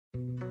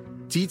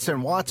Dietz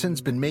and Watson's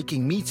been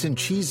making meats and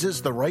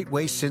cheeses the right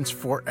way since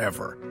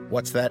forever.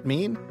 What's that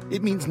mean?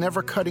 It means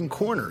never cutting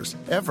corners,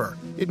 ever.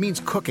 It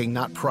means cooking,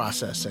 not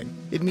processing.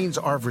 It means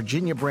our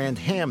Virginia brand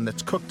ham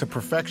that's cooked to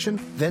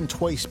perfection, then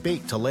twice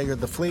baked to layer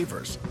the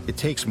flavors. It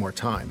takes more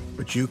time,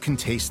 but you can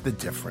taste the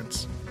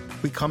difference.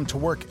 We come to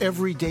work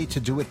every day to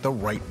do it the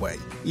right way,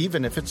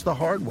 even if it's the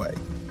hard way.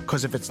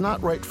 Because if it's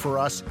not right for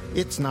us,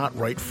 it's not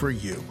right for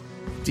you.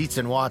 Dietz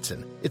and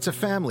Watson, it's a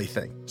family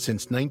thing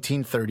since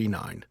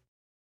 1939.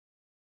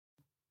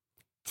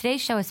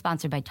 Today's show is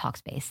sponsored by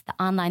Talkspace, the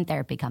online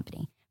therapy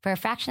company. For a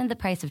fraction of the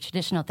price of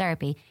traditional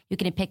therapy, you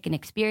can pick an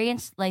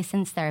experienced,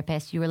 licensed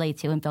therapist you relate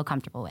to and feel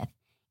comfortable with.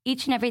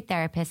 Each and every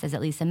therapist has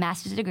at least a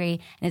master's degree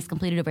and has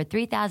completed over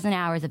 3,000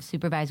 hours of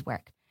supervised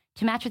work.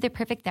 To match with your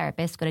perfect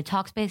therapist, go to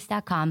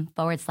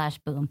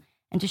Talkspace.com/boom.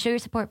 And to show your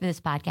support for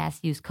this podcast,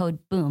 use code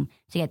BOOM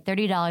to get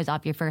 $30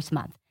 off your first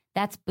month.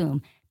 That's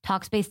BOOM.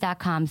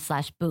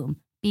 Talkspace.com/boom.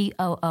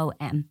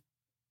 BOOM.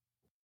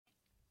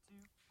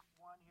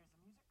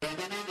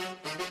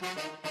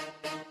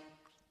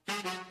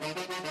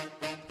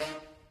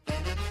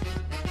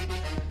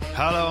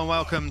 Hello and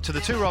welcome to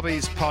the Two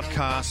Robbies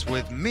podcast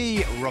with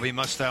me, Robbie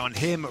Mustoe, and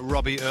him,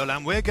 Robbie Earle.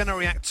 And we're going to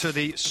react to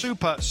the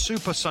Super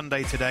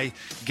Sunday today.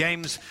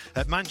 Games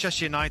at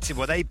Manchester United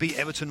where they beat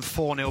Everton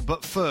 4-0.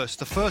 But first,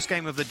 the first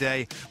game of the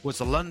day was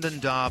the London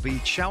derby.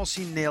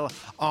 Chelsea 0,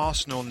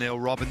 Arsenal 0,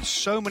 Robin.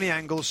 So many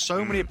angles,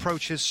 so many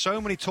approaches, so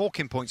many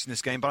talking points in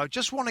this game. But I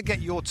just want to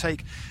get your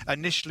take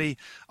initially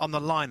on the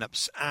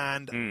lineups.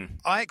 And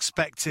I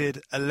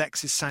expected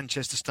Alexis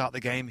Sanchez to start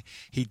the game.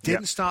 He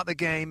didn't start the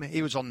game.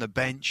 He was on the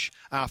bench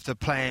after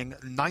playing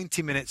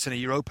 90 minutes in a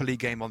Europa League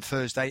game on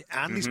Thursday,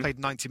 and he's played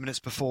 90 minutes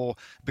before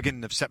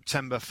beginning of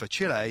September for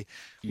Chile.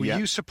 Were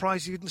you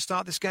surprised he didn't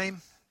start this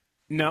game?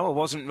 No, I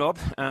wasn't, Rob.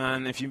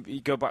 And if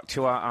you go back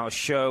to our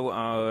show,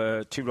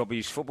 our Two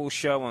Robbies football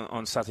show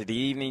on Saturday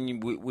evening,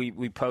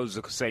 we posed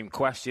the same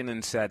question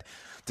and said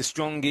the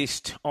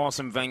strongest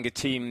Arsene Wenger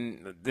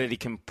team that he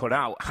can put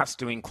out has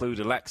to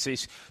include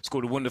Alexis.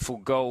 Scored a wonderful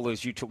goal,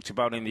 as you talked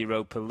about, in the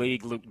Europa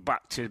League. Looked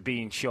back to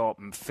being sharp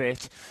and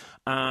fit.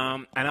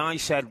 And I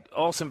said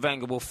Arsene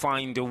Wenger will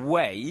find a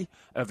way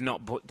of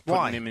not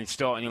putting him in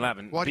starting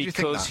 11. Why do you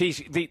think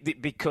that?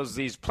 Because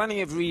there's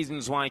plenty of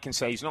reasons why I can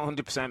say he's not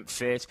 100%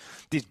 fit.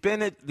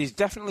 There's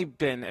definitely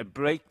been a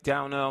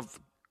breakdown of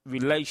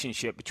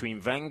relationship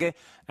between Wenger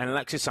and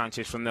Alexis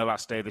Sanchez from the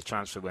last day of the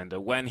transfer window,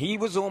 when he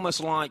was almost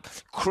like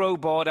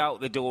crowbarred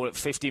out the door at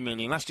 50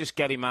 million. Let's just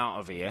get him out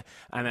of here.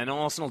 And then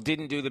Arsenal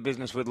didn't do the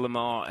business with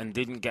Lamar and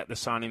didn't get the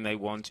signing they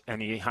want,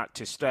 and he had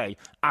to stay.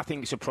 I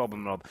think it's a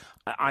problem, Rob.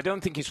 I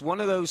don't think it's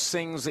one of those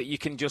things that you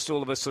can just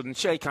all of a sudden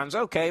shake hands.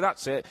 Okay,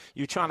 that's it.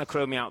 You're trying to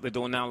crow me out the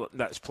door. Now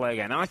let's play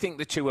again. I think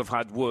the two have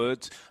had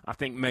words. I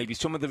think maybe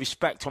some of the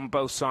respect on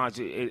both sides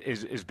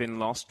has been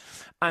lost.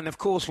 And of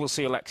course, we'll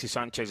see Alexis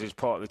Sanchez as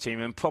part of the team,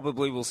 and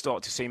probably we'll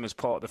start to see him as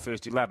part of the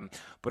first 11.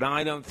 But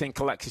I don't think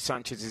Alexis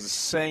Sanchez is the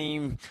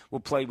same, will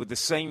play with the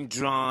same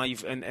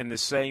drive and the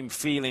same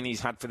feeling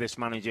he's had for this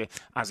manager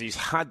as he's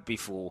had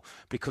before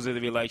because of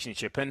the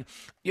relationship. And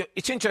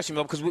it's interesting,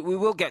 Rob, because we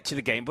will get to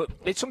the game, but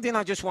it's something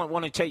I just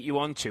want to take you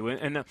on to.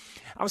 And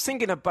I was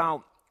thinking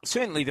about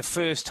certainly the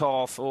first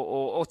half,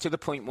 or to the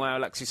point where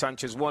Alexis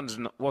Sanchez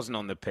wasn't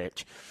on the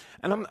pitch.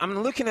 And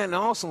I'm looking at an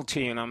Arsenal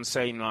team and I'm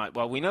saying, right,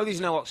 well, we know there's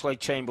no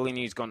Oxlade-Chamberlain,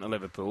 he's gone to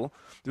Liverpool.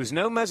 There was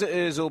no Mesut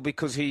Ozil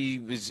because he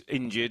was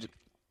injured,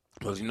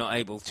 was not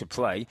able to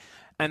play.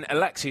 And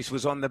Alexis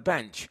was on the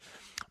bench.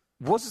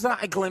 Was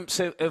that a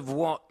glimpse of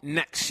what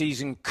next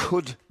season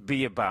could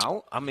be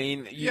about? I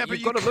mean,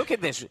 you've got to look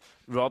at this,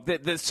 Rob.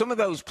 That some of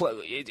those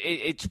players,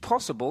 it's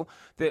possible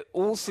that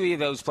all three of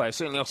those players,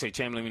 certainly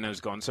Oxlade-Chamberlain we know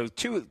is gone, so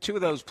two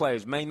of those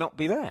players may not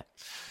be there.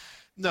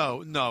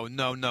 No,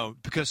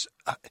 because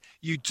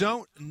you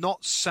don't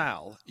not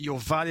sell your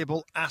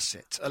valuable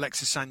asset,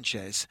 Alexis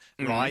Sanchez,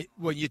 right?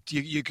 When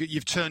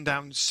you've turned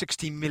down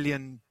 $60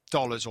 million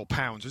or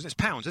pounds. It's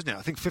pounds, isn't it?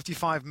 I think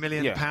 55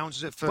 million pounds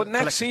is it for. But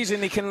next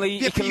season he can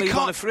leave. He can leave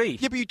on a free.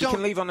 Yeah, but you don't. He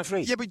can leave on a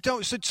free. Yeah, but you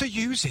don't. So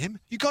use him.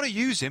 You got to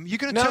use him. You're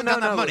going to turn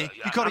down that money.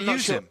 You got to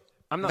use him.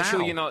 I'm not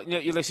sure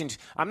you're listening.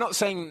 I'm not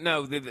saying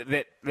no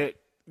that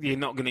you're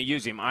not going to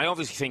use him. I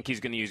obviously think he's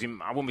going to use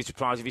him. I wouldn't be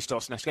surprised if he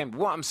starts next game. But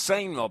what I'm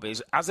saying, Rob,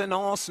 is as an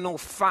Arsenal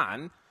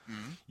fan,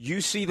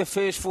 you see the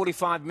first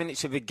 45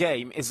 minutes of the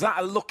game. Is that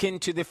a look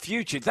into the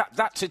future?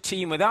 That's a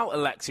team without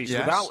Alexis,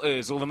 without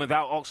Ozil, and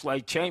without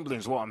Oxlade-Chamberlain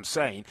is what I'm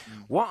saying.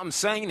 What I'm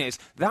saying is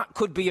that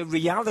could be a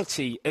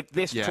reality at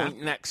this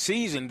point next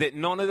season, that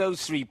none of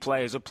those three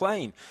players are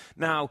playing.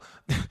 Now,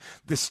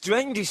 the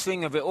strangest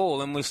thing of it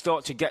all, and we'll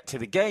start to get to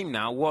the game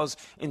now, was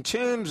in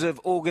terms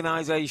of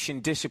organisation,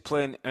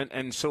 discipline,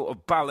 and sort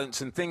of balance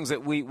and things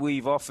that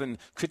we've often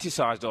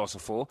criticised Arsenal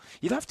for,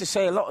 you'd have to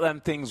say a lot of them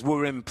things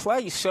were in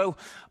place. So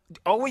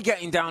are we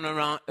getting down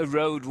a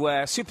road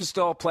where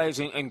superstar players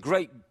and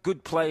great,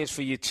 good players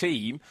for your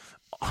team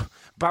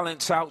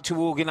balance out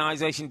to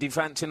organisation,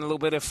 defence, and a little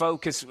bit of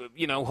focus,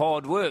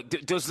 hard work?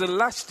 Does the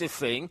Leicester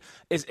thing,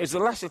 is the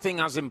Leicester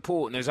thing as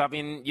important as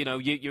having, your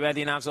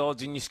Eden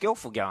Hazards and your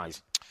skillful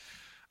guys?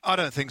 I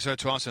don't think so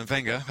to Arsene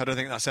Wenger. I don't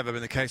think that's ever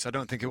been the case. I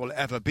don't think it will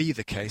ever be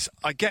the case.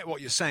 I get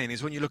what you're saying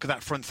is when you look at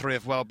that front three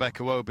of Welbeck,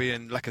 Iwobi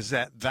and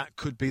Lacazette, that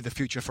could be the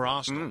future for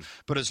Arsenal.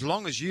 But as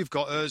long as you've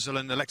got Ozil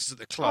and Alexis at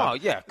the club,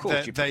 of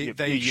course,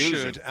 they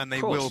should and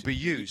they will be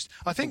used.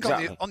 I think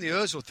exactly. on the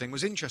Ozil thing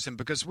was interesting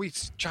because we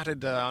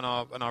chatted on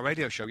our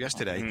radio show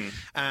yesterday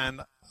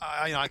and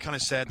I kind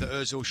of said that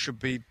Ozil should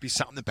be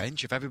sat on the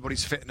bench. If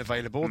everybody's fit and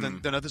available,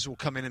 then others will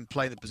come in and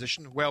play the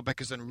position. Welbeck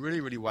has done really,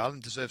 really well and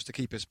deserves to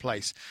keep his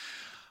place.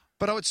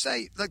 But I would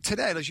say, like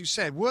today, as you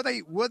said, was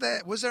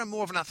there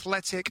more of an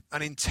athletic,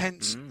 an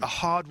intense, a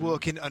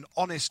hard-working, an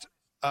honest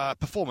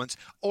performance,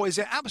 or is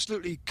it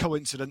absolutely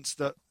coincidence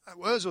that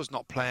Ozil's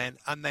not playing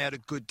and they had a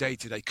good day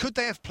today? Could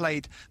they have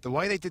played the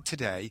way they did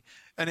today?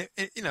 And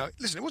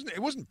listen,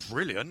 it wasn't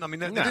brilliant. I mean,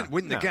 they didn't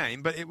win the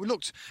game, but it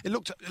looked a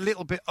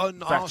little bit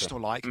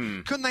un-Arsenal-like.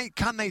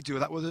 Can they do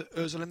that with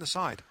Ozil in the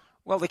side?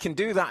 Well, they can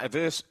do that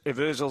if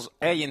Ozil's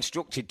A,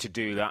 instructed to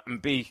do that,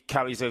 and B,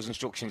 carries those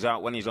instructions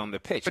out when he's on the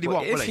pitch. But he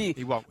won't, will he?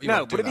 He won't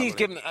but if he's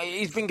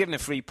been given a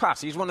free pass,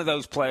 he's one of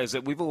those players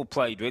that we've all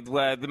played with,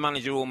 where the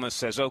manager almost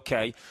says,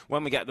 OK,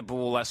 when we get the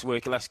ball, let's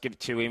work it, let's give it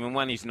to him, and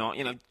when he's not,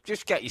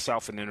 just get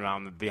yourself in and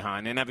around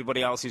behind, and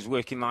everybody else is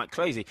working like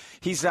crazy.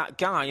 He's that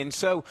guy. And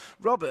so,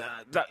 Robert,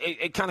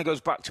 it kind of goes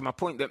back to my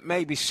point that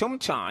maybe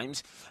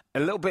sometimes a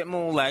little bit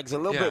more legs, a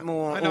little bit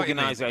more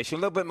organisation, a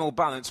little bit more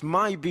balance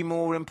might be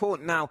more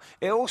important. Now,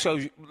 it also,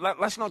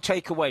 let's not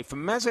take away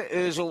from Mesut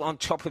Ozil on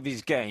top of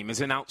his game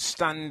as an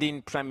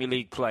outstanding Premier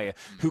League player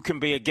who can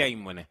be a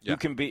game winner, who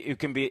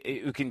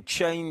can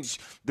change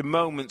the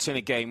moments in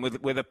a game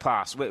with a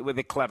pass, with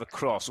a clever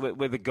cross,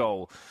 with a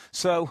goal.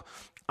 So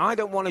I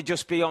don't want to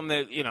just be on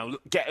the,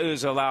 get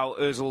Ozil out,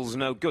 Ozil's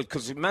no good,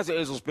 because Mesut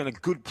Ozil's been a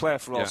good player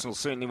for Arsenal,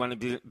 certainly when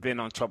he's been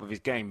on top of his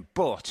game.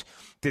 But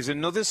there's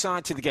another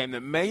side to the game that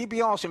maybe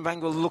Arsene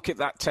Wenger will look at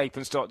that tape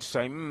and start to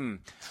say,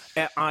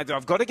 either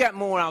I've got to get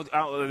more out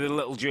of the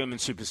little German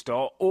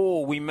superstar,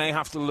 or we may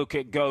have to look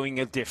at going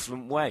a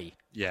different way.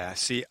 Yeah,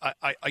 see,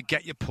 I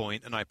get your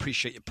point, and I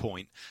appreciate your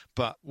point,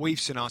 but we've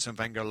seen Arsene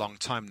Wenger a long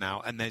time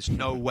now, and there's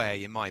no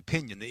way, in my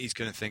opinion, that he's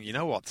going to think, you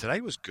know what,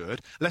 today was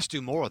good, let's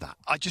do more of that.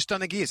 I just don't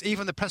think he is.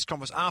 Even the press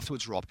conference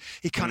afterwards, Rob,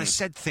 he kind of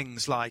said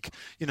things like,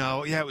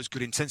 it was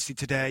good intensity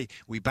today,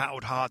 we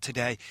battled hard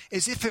today,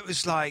 as if it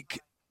was like,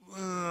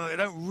 I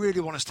don't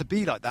really want us to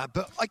be like that,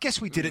 but I guess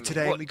we did it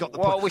today and we got the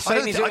point.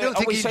 I don't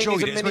think he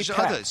enjoyed it as much as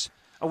others.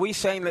 Are we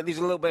saying that there's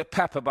a little bit of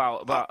pep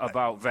about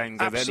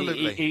Wenger?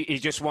 Absolutely. That he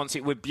just wants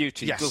it with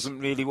beauty. Yes. He doesn't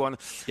really want...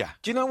 Yeah.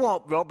 Do you know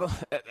what, Rob?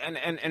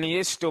 And he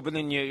is stubborn,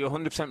 and you're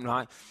 100%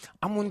 right.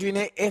 I'm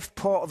wondering if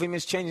part of him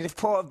is changing. If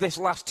part of this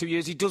last 2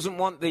 years, he doesn't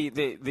want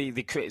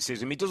the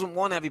criticism. He doesn't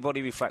want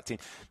everybody reflecting.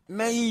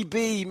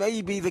 Maybe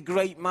the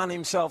great man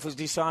himself has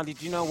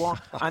decided, you know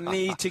what? I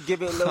need to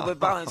give it a little bit of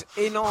balance.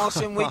 In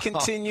Arsene, we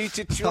continue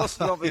to trust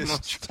Robbie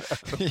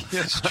Mustoe.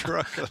 You're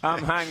struggling.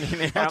 I'm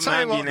hanging in.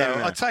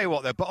 I'll tell you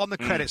what, though, but on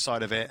the credit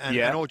side of it, and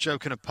all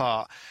joking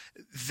apart,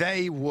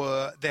 they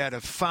had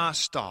a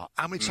fast start.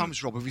 How many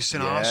times, Rob, have we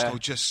seen Arsenal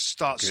just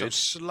start so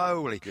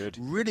slowly?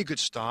 Really good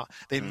start.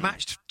 They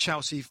matched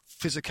Chelsea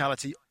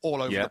physicality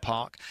all over the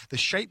park. The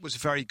shape was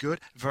very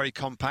good, very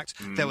compact.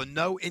 There were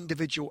no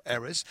individual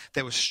errors.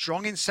 They were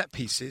strong in set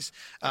pieces,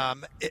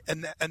 and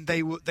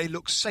they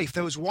looked safe.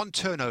 There was one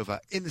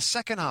turnover in the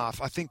second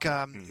half. I think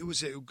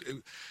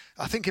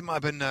I think it might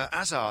have been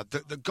Hazard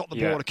that got the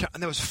ball,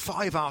 and there was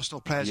 5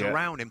 Arsenal players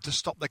around him to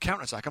stop the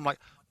counter-attack. I'm like,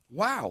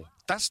 wow,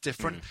 that's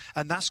different,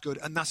 and that's good,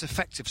 and that's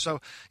effective. So,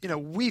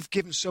 we've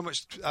given so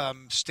much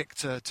stick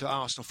to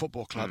Arsenal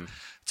Football Club.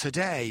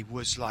 Today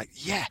was like,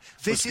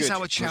 this is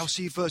our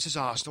Chelsea versus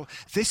Arsenal.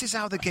 This is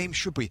how the game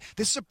should be.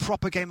 This is a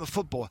proper game of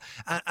football.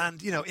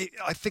 And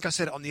I think I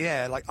said it on the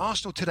air, like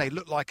Arsenal today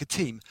looked like a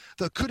team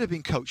that could have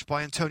been coached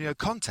by Antonio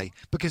Conte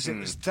because it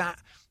was that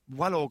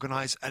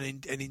well-organised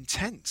and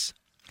intense.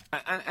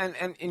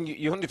 And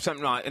you're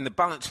 100% right, and the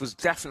balance was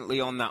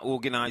definitely on that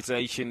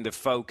organisation, the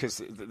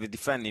focus, the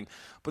defending.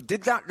 But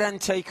did that then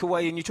take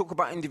away, and you talk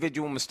about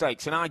individual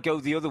mistakes, and I go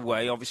the other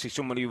way, obviously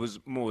somebody who was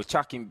more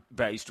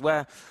attacking-based,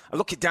 where I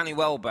look at Danny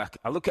Welbeck,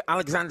 I look at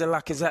Alexander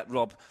Lacazette,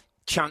 Rob,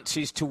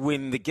 chances to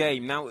win the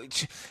game. Now,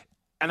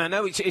 and I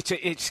know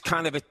it's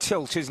kind of a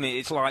tilt, isn't it?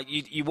 It's like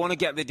you want to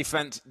get the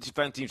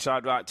defensive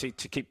side right to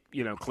keep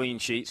clean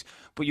sheets,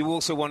 but you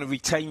also want to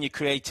retain your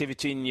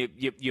creativity and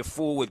your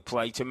forward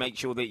play to make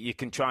sure that you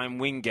can try and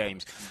win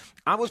games.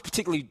 I was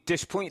particularly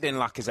disappointed in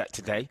Lacazette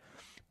today.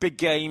 Big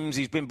games,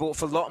 he's been bought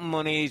for a lot of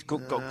money, he's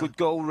got good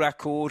goal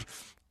record.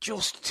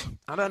 Just,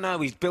 I don't know,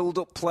 his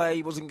build-up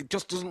play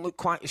just doesn't look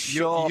quite as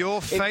sharp. Your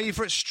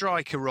favourite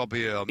striker,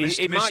 Robbie Earle,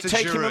 it might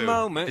take him a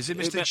moment. Is it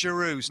Mr.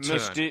 Giroud's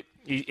turn?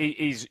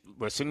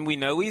 Listen, we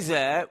know he's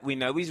there, we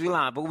know he's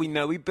reliable, we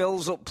know he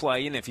builds up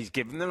play, and if he's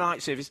given the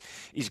right service,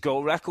 his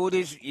goal record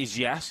is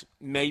yes,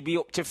 maybe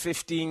up to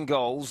 15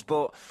 goals,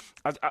 but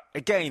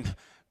again,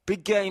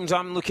 Big games,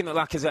 I'm looking at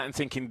Lacazette and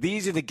thinking,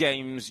 these are the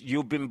games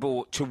you've been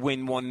bought to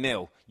win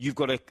 1-0. You've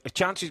got a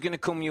chance is going to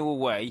come your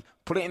way,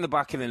 put it in the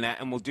back of the net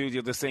and we'll do the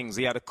other things.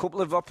 He had a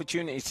couple of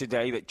opportunities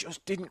today that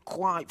just didn't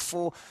quite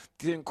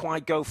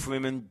go for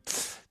him, and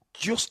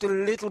just a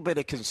little bit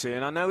of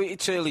concern. I know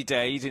it's early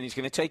days and it's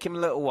going to take him a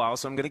little while,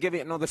 so I'm going to give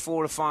it another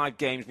 4 or 5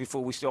 games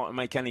before we start to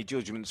make any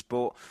judgments,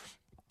 but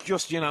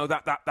just,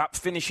 that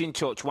finishing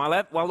touch.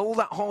 While all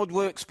that hard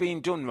work's being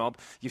done, Rob,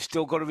 you've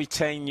still got to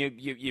retain your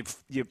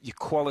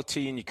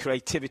quality and your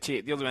creativity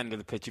at the other end of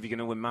the pitch if you're going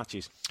to win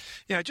matches.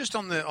 Yeah, just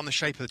on the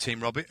shape of the team,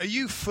 Robbie, are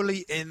you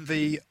fully in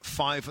the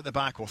 5 at the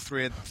back or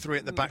three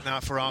at the back now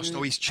for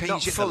Arsenal? He's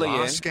changed it the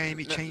last game.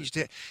 He changed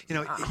it.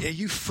 Are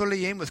you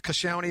fully in with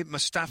Koscielny,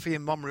 Mustafi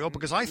and Monreal?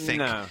 Because I think...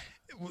 No.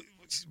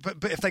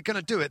 But if they're going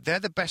to do it, they're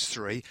the best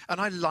 3.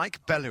 And I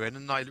like Bellerin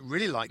and I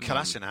really like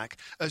Kolasinac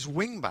as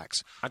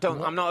wing-backs.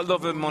 I'm not a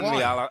lover of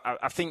Monreal.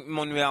 I think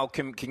Monreal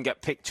can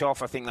get picked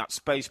off. I think that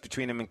space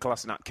between him and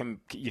Kolasinac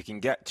you can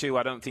get to.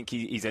 I don't think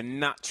he's a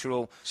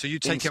natural... So you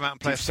take him out and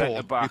play a 4?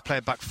 You play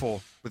a back 4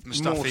 with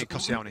Mustafi and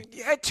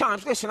Koscielny? At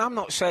times. Listen, I'm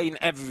not saying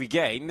every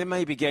game. There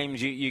may be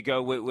games you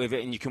go with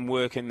it and you can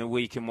work in the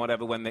week and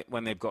whatever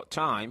when they've got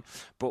time.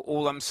 But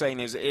all I'm saying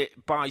is,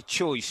 by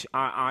choice,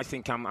 I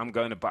think I'm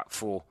going to back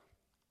 4.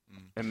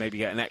 And maybe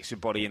get an extra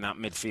body in that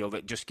midfield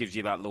that just gives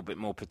you that little bit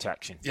more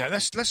protection. Yeah,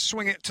 let's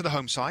swing it to the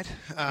home side.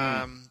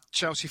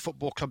 Chelsea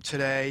Football Club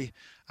today,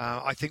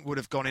 I think would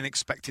have gone in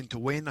expecting to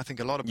win. I think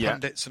a lot of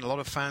pundits and a lot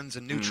of fans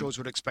and neutrals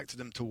would have expected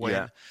them to win.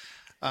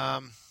 Yeah.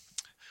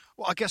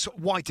 Well, I guess,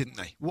 why didn't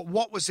they?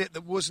 What was it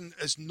that wasn't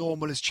as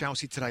normal as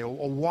Chelsea today?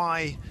 Or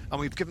why? And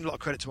we've given a lot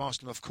of credit to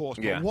Arsenal, of course.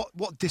 But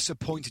what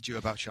disappointed you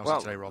about Chelsea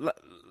today, Rob?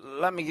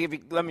 Let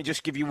me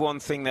just give you one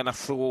thing that I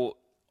thought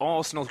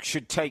Arsenal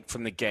should take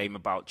from the game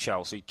about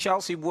Chelsea.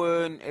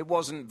 It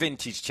wasn't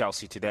vintage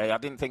Chelsea today. I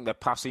didn't think their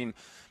passing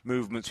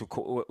movements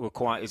were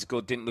quite as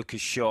good, didn't look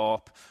as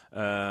sharp,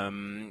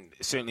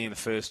 certainly in the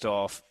first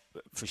half,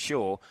 for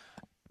sure.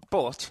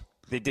 But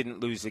they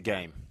didn't lose the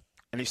game.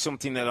 And it's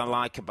something that I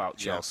like about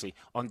Chelsea. Yeah.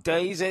 On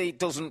days it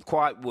doesn't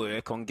quite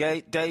work, on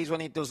days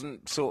when it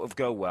doesn't sort of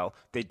go well,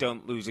 they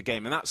don't lose a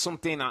game. And that's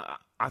something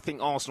I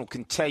think Arsenal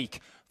can take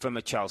from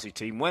a Chelsea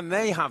team. When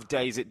they have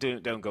days that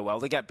don't go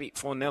well, they get beat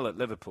 4-0 at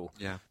Liverpool.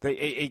 Yeah.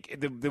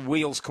 The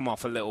wheels come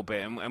off a little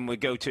bit and we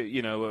go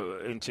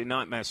to, into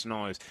nightmare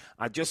scenarios.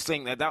 I just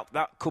think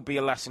that could be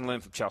a lesson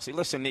learned from Chelsea.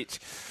 Listen,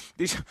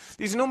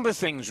 there's a number of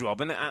things,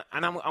 Rob, and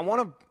I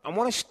want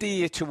to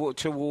steer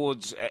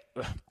towards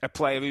a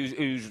player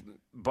who's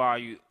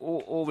by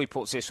all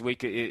reports this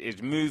week,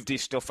 has moved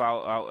his stuff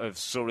out of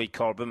Surrey,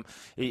 Cobham.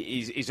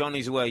 He's on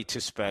his way to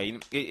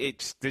Spain.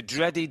 It's the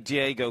dreaded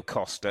Diego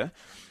Costa,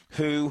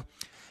 who,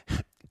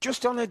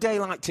 just on a day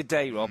like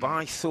today, Rob,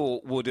 I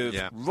thought would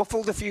have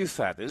ruffled a few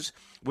feathers,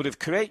 would have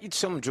created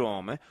some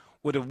drama,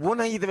 would have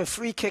won either a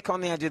free kick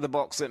on the edge of the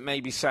box that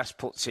maybe Cesc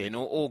puts in,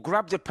 or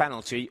grabbed a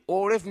penalty,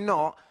 or if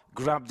not,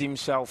 grabbed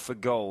himself a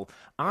goal.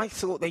 I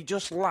thought they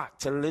just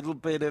lacked a little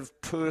bit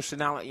of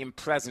personality and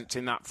presence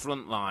in that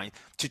front line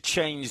to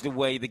change the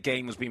way the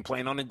game was being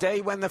played. On a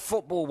day when the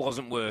football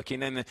wasn't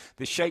working and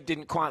the shape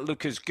didn't quite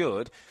look as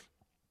good,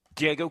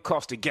 Diego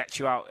Costa gets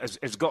you out,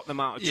 has got them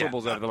out of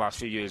troubles over the last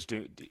few years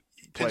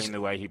playing the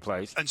way he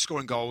plays. And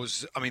scoring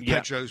goals. I mean,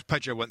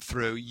 Pedro went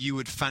through. You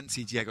would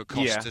fancy Diego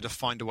Costa to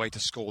find a way to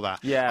score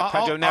that. Yeah,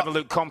 Pedro never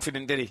looked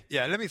confident, did he?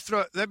 Yeah, let me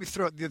throw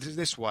it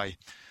this way.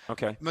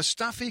 Okay.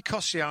 Mustafi,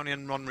 Koscielny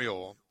and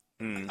Monreal,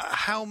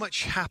 how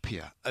much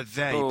happier are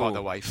they, by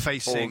the way,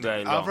 facing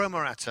Alvaro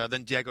Morata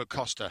than Diego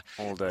Costa?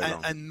 All day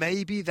long. And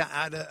maybe that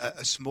had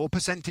a small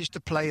percentage to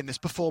play in this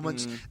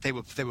performance. They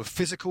were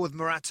physical with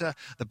Morata.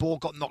 The ball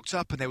got knocked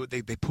up and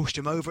they pushed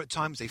him over at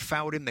times. They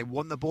fouled him. They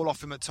won the ball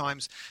off him at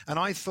times. And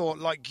I thought,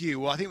 like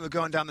you, I think we're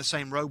going down the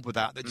same road with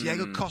that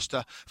Diego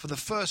Costa, for the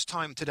first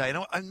time today,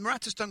 and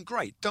Morata's done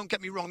great. Don't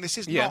get me wrong. This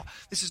is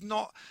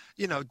not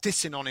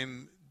dissing on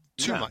him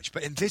too much,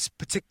 but in this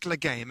particular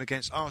game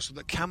against Arsenal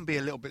that can be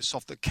a little bit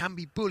soft, that can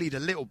be bullied a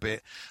little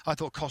bit, I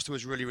thought Costa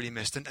was really, really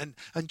missed. And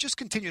just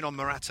continuing on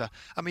Morata,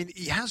 I mean,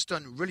 he has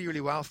done really,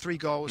 really well. 3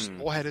 goals,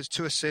 all headers,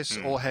 2 assists,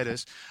 all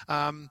headers.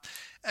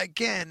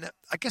 Again,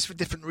 I guess for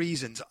different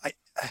reasons.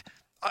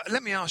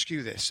 Let me ask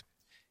you this.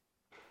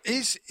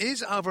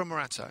 Is Alvaro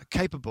Morata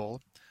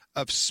capable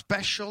of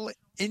special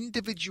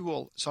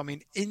individual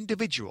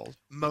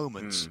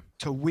moments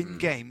to win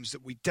games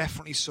that we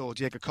definitely saw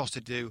Diego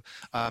Costa do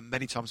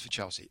many times for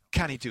Chelsea?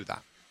 Can he do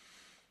that?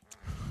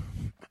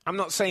 I'm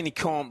not saying he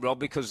can't, Rob,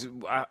 because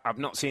I've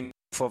not seen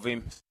enough of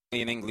him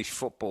in English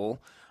football.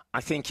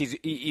 I think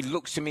he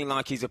looks to me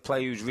like he's a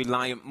player who's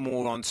reliant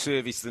more on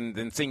service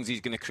than things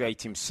he's going to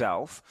create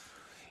himself.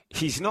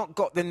 He's not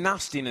got the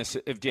nastiness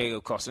of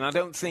Diego Costa. And I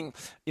don't think,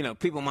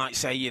 people might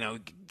say,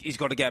 he's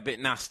got to get a bit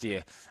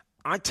nastier.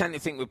 I tend to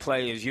think with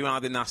players, you're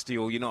either nasty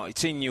or you're not.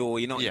 It's in you or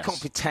you're not. Yes. You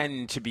can't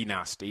pretend to be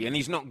nasty, and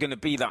he's not going to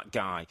be that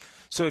guy.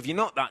 So if you're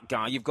not that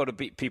guy, you've got to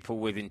beat people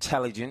with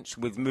intelligence,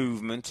 with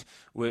movement,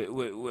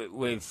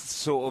 with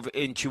sort of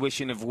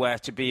intuition of where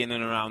to be in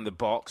and around the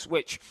box,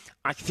 which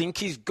I think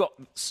he's got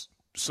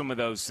some of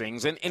those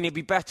things. And he'd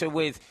be better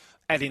with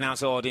Eden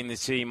Hazard in the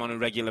team on a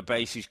regular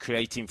basis,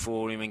 creating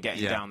for him and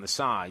getting down the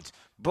sides.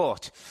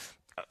 But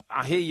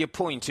I hear your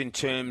point in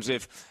terms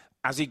of,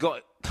 has he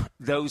got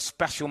those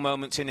special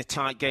moments in a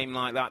tight game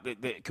like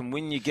that can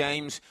win you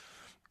games?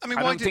 I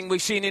don't think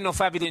we've seen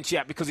enough evidence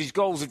yet, because his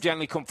goals have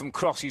generally come from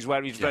crosses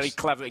where he's very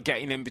clever at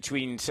getting in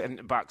between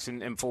centre-backs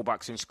and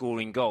full-backs and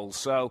scoring goals.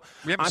 So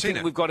I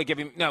think we've got to give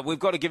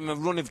him a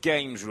run of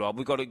games, Rob.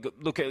 We've got to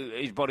look at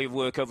his body of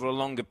work over a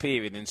longer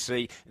period and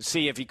see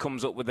if he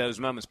comes up with those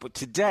moments. But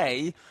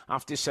today, I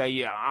have to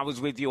say, I was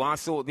with you. I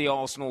thought the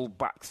Arsenal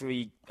back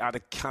three had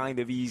a kind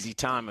of easy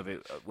time of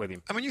it with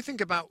him. And when you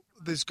think about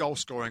this goal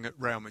scoring at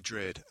Real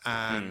Madrid,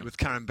 and with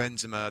Karim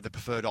Benzema, the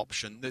preferred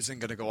option, this isn't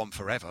going to go on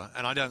forever.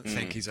 And I don't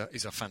think he's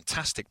a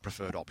fantastic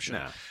preferred option.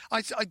 No.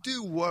 I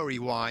do worry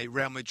why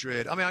Real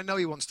Madrid. I mean, I know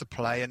he wants to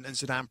play, and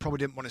Zidane probably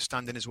didn't want to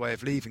stand in his way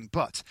of leaving.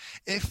 But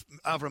if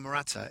Alvaro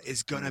Morata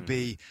is going to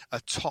be a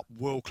top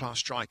world-class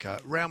striker,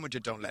 Real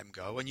Madrid don't let him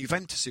go. And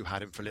Juventus, who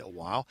had him for a little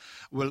while,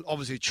 will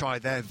obviously try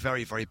their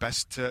very, very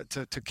best to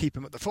keep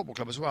him at the football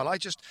club as well. I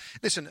just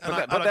listen, and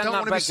I don't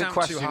want to sound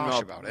too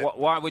harsh about it.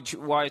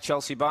 Why are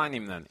Chelsea buying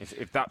him then?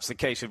 If that's the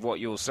case of what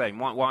you're saying,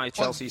 why are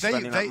Chelsea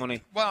spending that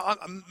money? Well,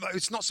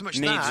 it's not so much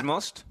needs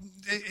must.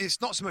 It's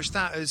not so much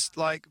that as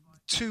like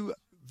two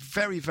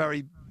very,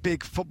 very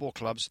big football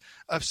clubs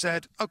have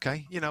said,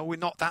 okay, we're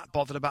not that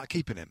bothered about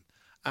keeping him.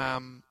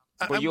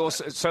 But you're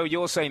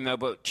saying though,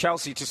 but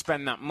Chelsea to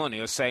spend that money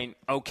are saying,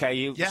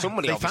 okay,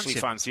 somebody obviously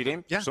fancied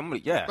him. Yeah.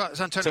 Somebody, yeah. Well,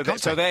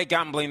 so they're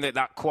gambling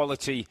that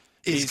quality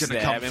is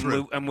there,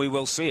 and we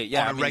will see it.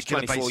 Yeah, on a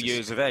regular 24 basis.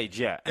 Years of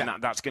age. And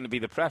that's going to be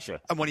the pressure.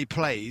 And when he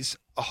plays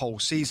a whole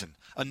season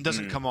and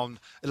doesn't come on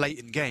late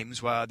in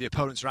games where the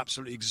opponents are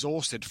absolutely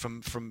exhausted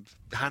from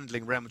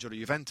handling Real Madrid or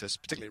Juventus,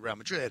 particularly Real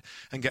Madrid,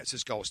 and gets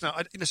his goals. Now,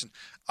 listen,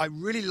 I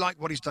really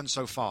like what he's done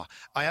so far.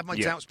 I had my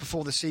doubts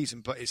before the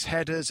season, but his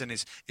headers and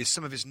his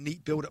some of his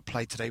neat build-up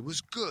play today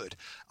was good.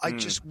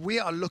 We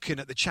are looking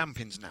at the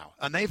champions now,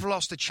 and they've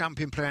lost a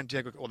champion player in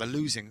they're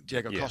losing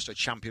Diego Costa,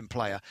 champion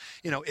player.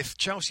 If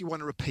Chelsea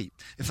want to repeat,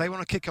 if they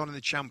want to kick on in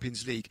the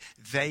Champions League,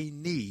 they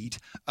need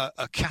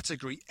a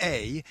category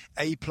A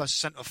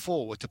plus centre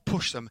forward to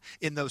push them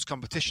in those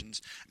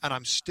competitions.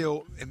 And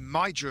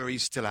my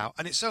jury's still out,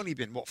 and it's only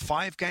been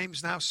 5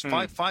 games now,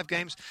 five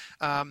games.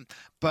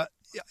 But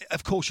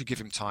of course you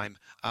give him time.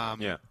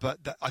 But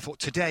I thought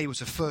today was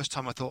the first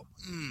time I thought,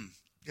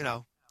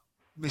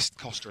 missed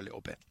Costa a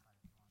little bit.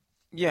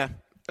 Yeah.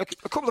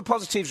 A couple of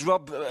positives,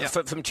 Rob,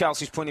 from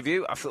Chelsea's point of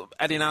view. I thought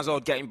Eden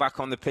Hazard getting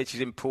back on the pitch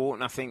is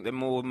important. I think the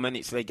more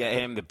minutes they get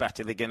him, the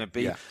better they're going to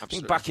be. Yeah, I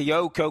think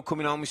Bakayoko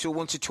coming on, we saw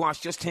once or twice,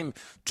 just him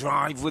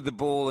drive with the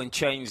ball and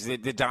change the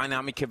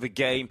dynamic of the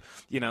game.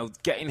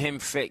 Getting him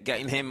fit,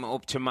 getting him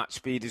up to match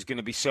speed is going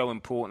to be so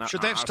important.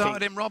 Should they have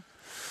started him, Rob?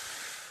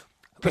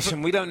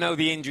 Listen, we don't know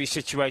the injury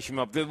situation,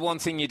 Rob. The one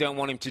thing you don't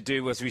want him to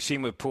do, as we've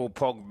seen with Paul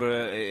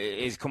Pogba,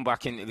 is come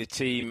back into the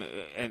team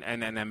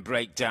and then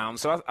break down.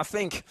 So I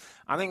think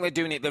they're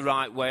doing it the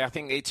right way. I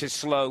think it's a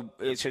slow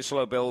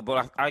build,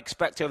 but I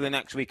expect over the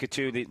next week or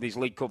two, this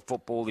League Cup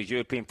football, this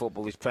European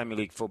football, this Premier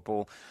League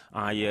football,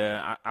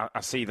 I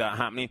see that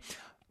happening.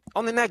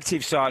 On the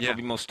negative side,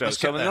 Robbie Mustoe.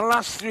 So in the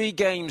last 3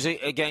 games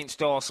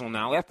against Arsenal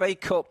now, FA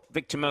Cup,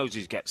 Victor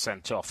Moses gets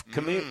sent off.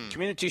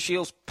 Community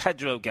Shields,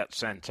 Pedro gets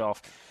sent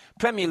off.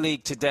 Premier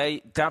League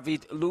today,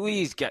 David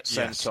Luiz gets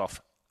sent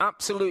off.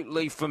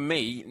 Absolutely, for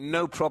me,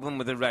 no problem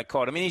with the red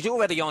card. I mean, he's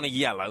already on a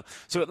yellow,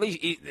 so at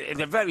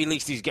the very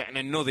least, he's getting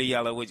another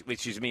yellow,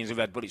 which just means a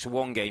red, but it's a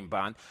 1-game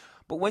ban.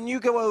 But when you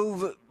go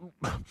over,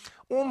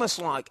 almost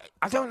like,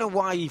 I don't know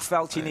why he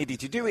felt he needed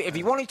to do it. If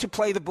he wanted to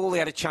play the ball, he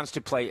had a chance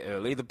to play it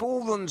early. The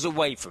ball runs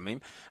away from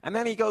him, and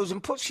then he goes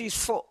and puts his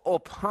foot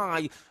up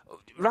high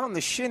around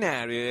the shin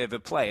area of a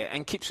player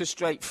and keeps a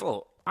straight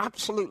foot.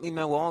 Absolutely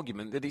no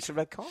argument that it's a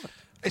red card.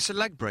 It's a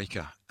leg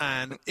breaker,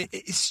 and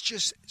it's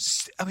just,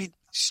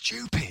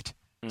 stupid.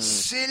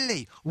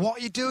 Silly. What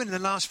are you doing in the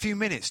last few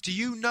minutes? Do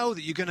you know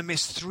that you're going to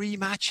miss 3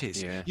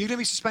 matches? Yeah. You're going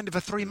to be suspended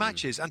for 3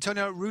 matches.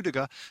 Antonio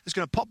Rudiger is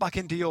going to pop back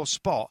into your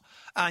spot,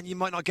 and you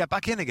might not get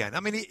back in again. I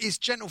mean, his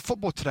general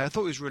football today, I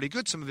thought he was really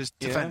good, some of his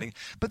defending.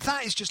 But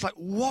that is just like,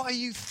 what are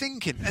you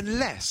thinking?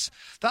 Unless,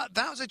 that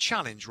was a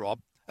challenge, Rob,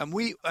 and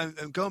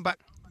going back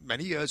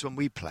many years when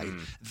we played,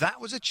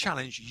 that was a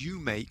challenge you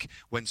make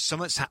when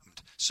something's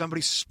happened.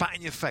 Somebody spat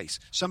in your face.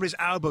 Somebody's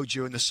elbowed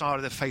you in the side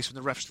of the face when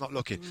the ref's not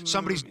looking.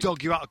 Somebody's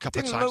dug you out a couple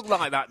of times. Didn't look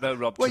like that, though,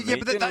 Rob. Well, yeah,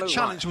 but that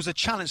challenge was a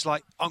challenge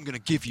like, I'm going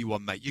to give you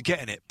one, mate. You're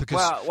getting it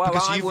because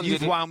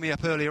you've wound me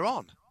up earlier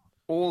on.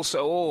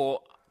 Also,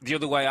 or the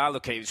other way I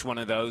look at it, it's one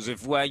of those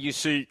of where you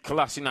see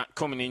Kolasinac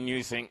coming in,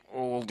 you think,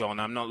 hold on,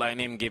 I'm not letting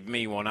him give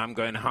me one. I'm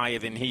going higher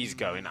than he's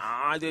going.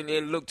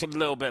 It looked a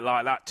little bit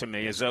like that to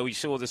me, as though he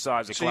saw the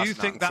size of Kolasinac. So you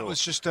think that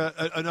was just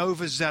an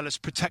overzealous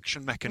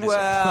protection mechanism?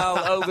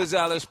 Well,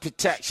 overzealous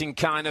protection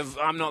kind of,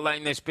 I'm not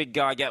letting this big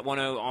guy get one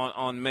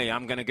on me.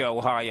 I'm going to go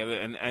higher,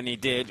 and he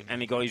did,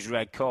 and he got his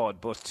red card.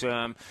 But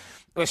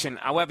Listen,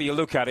 however you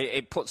look at it,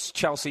 it puts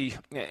Chelsea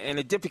in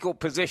a difficult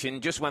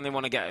position just when they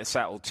want to get a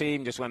settled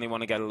team, just when they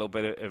want to get a little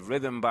bit of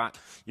rhythm back.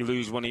 You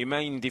lose one of your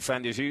main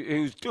defenders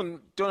who's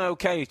done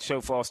okay so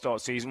far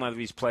start season, whether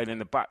he's played in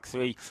the back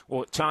three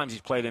or at times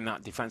he's played in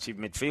that defensive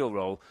midfield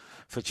role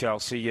for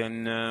Chelsea,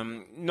 and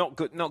not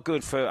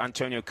good for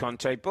Antonio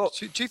Conte. But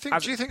do you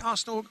think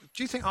Arsenal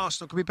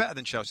could be better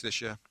than Chelsea this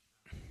year?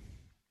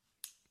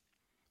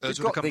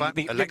 Ozil to come back,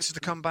 Alexis to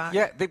come back.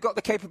 Yeah, they've got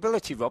the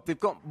capability, Rob. They've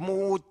got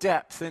more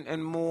depth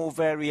and more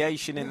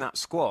variation in that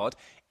squad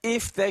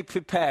if they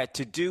prepare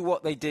to do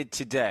what they did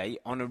today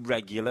on a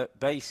regular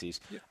basis.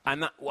 Yeah.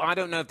 And I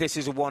don't know if this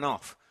is a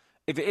one-off.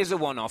 If it is a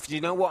one-off, do you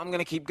know what I'm going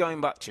to keep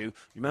going back to?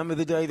 Remember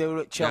the day they were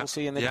at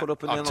Chelsea and they put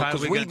up a nil?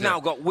 Because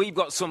we've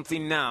got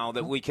something now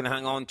that we can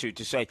hang on to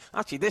say,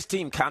 actually, this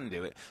team can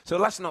do it. So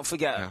let's not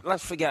forget. Yeah.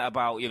 Let's forget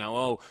about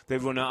they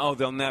run out. Oh,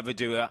 they'll never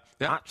do it.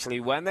 Yeah. Actually,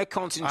 when they're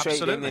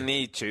concentrating, and they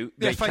need to.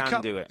 They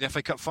can do it. The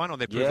FA Cup final,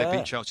 they proved they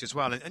beat Chelsea as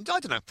well. And I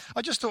don't know.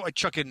 I just thought I'd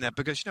chuck in there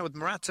because with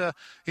Morata,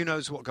 who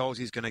knows what goals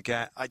he's going to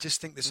get. I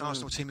just think this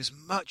Arsenal team is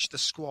the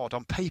squad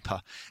on paper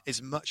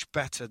is much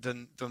better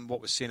than what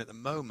we're seeing at the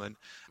moment.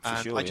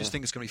 And I just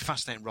think it's going to be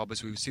fascinating, Rob,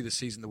 as we see the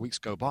season, the weeks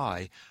go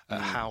by,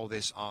 how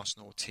this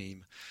Arsenal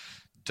team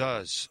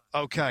does.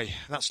 Okay,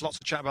 that's lots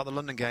of chat about the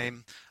London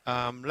game.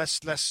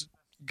 Let's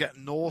get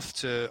north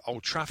to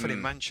Old Trafford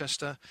in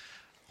Manchester.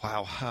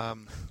 Wow,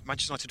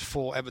 Manchester United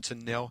 4,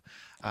 Everton 0.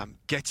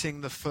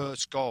 Getting the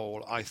first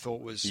goal, I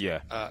thought was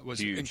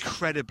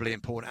incredibly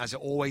important, as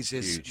it always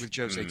is with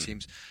Jose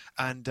teams.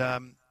 And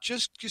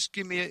just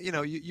give me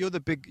you're the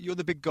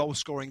big goal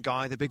scoring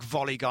guy, the big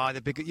volley guy,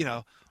 the big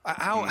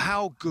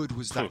how good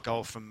was that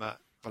goal from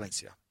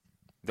Valencia?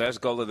 There's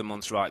goal of the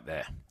month right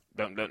there.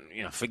 Don't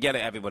forget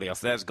it, everybody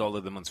else. There's goal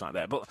of the month right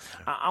there. But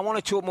I want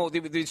to talk more.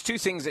 There's two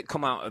things that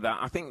come out of that.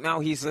 I think now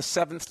he's the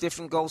 7th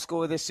different goal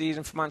scorer this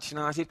season for Manchester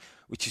United,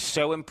 which is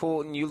so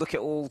important. You look at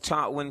all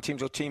title-winning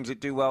teams or teams that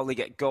do well, they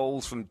get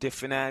goals from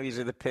different areas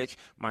of the pitch.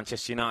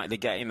 Manchester United, they're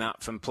getting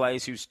that from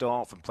players who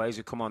start, from players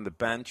who come on the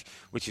bench,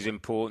 which is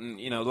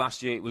important.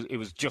 Last year it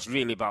was just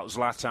really about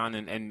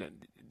Zlatan and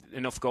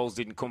enough goals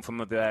didn't come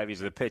from other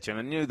areas of the pitch. And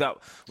I knew that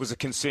was a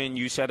concern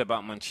you said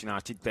about Manchester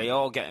United. They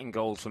are getting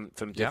goals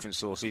from different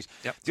sources.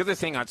 Yep. The other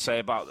thing I'd say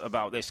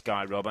about this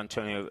guy, Rob,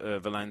 Antonio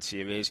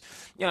Valencia, is,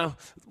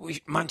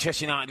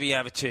 Manchester United v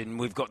Everton,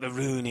 we've got the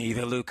Rooney,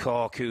 the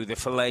Lukaku, the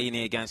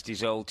Fellaini against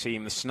his old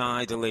team, the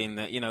Sneijderlin,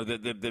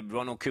 the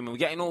Ronald Koeman.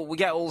 We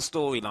get all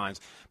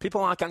storylines.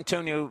 People like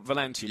Antonio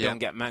Valencia don't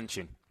get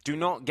mentioned. Do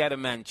not get a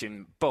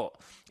mention, but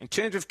in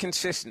terms of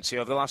consistency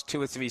over the last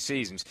 2 or 3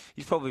 seasons,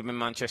 he's probably been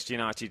Manchester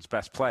United's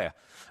best player.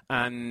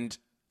 And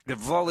the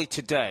volley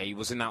today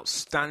was an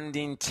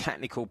outstanding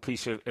technical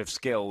piece of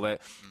skill that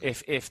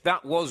if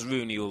that was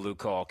Rooney or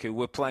Lukaku,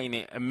 we're playing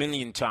it a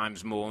million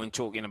times more and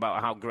talking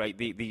about how great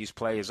these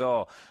players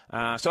are.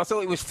 So I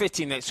thought it was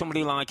fitting that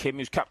somebody like him,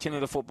 who's captain of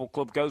the football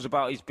club, goes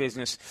about his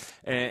business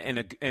in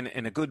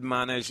a good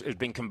manner, has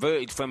been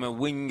converted from a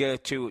winger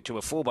to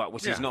a fullback,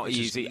 which is not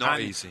easy.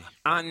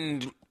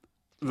 And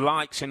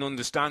likes and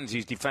understands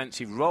his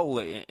defensive role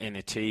in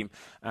a team.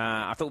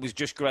 I thought it was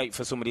just great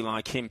for somebody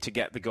like him to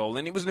get the goal.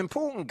 And it was an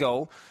important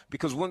goal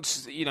because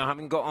once,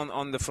 having got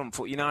on the front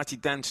foot,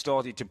 United then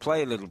started to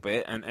play a little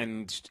bit and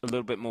a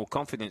little bit more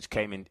confidence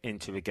came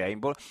into the game.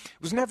 But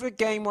it was never a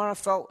game where I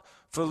felt,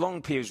 for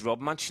long periods, Rob,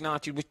 Manchester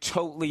United were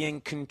totally in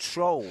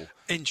control.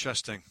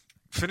 Interesting.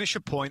 Finish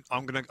your point.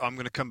 I'm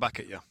gonna come back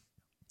at you.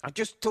 I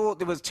just thought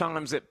there was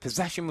times that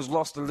possession was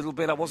lost a little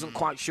bit. I wasn't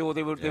quite sure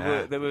they were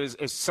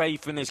as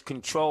safe and as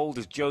controlled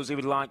as Jose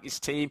would like his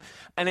team.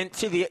 And then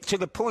to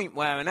the point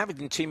where an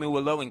Everton team who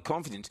were low in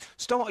confidence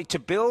started to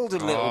build a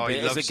little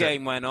bit as the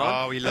game went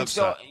on. Oh, he loves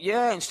that.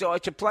 Yeah, and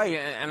started to play.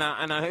 And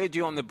I heard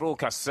you on the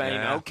broadcast saying,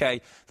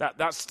 okay,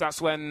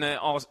 that's when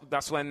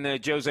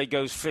Jose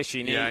goes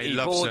fishing. He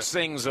boards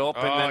things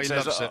up and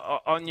then says,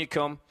 on you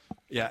come.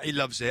 Yeah, he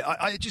loves it.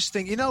 I just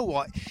think, you know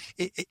what?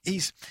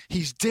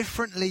 He's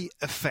differently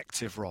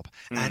effective, Rob.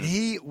 And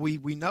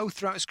we know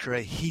throughout his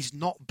career he's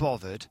not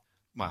bothered.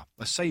 Well,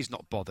 let's say he's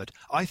not bothered.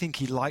 I think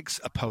he likes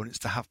opponents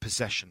to have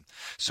possession.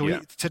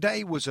 So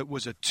today was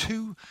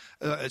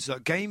a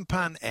game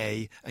plan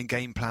A and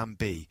game plan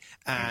B.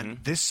 And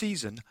this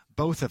season,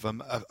 both of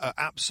them are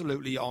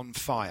absolutely on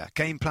fire.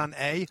 Game plan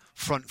A,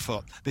 front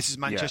foot. This is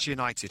Manchester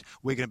United.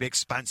 We're going to be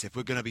expansive.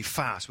 We're going to be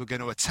fast. We're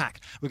going to attack.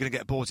 We're going to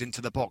get balls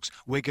into the box.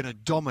 We're going to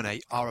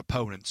dominate our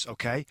opponents,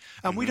 okay?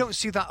 And we don't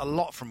see that a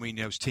lot from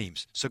Mourinho's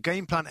teams. So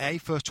game plan A,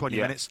 first 20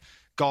 minutes,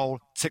 goal,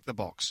 tick the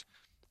box.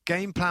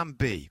 Game plan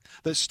B,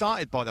 that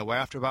started, by the way,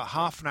 after about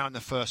half an hour in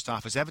the first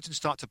half, as Everton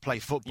start to play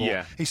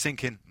football, he's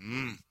thinking,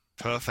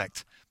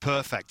 perfect.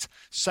 Perfect.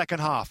 Second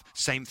half,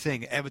 same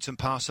thing. Everton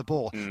pass the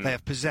ball. They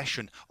have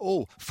possession.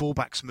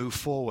 Fullbacks move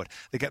forward.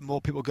 They get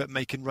more people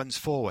making runs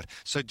forward.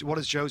 So what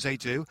does Jose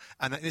do?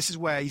 And this is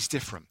where he's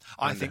different.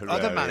 I think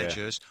other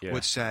managers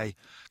would say,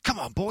 "Come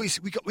on, boys,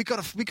 we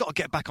got to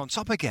get back on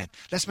top again.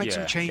 Let's make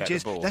some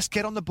changes. Let's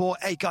get on the ball.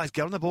 Hey, guys,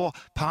 get on the ball.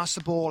 Pass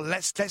the ball.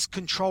 Let's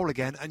control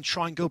again and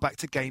try and go back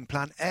to game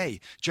plan A."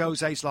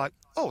 Jose's like,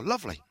 "Oh,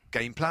 lovely.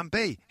 Game plan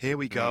B. Here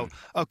we go.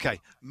 Okay,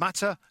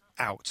 Mata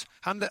out.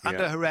 Under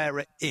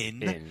Herrera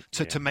in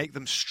to make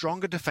them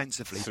stronger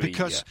defensively.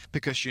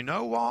 Because you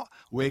know what?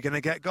 We're going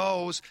to get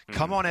goals.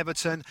 Come on,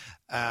 Everton."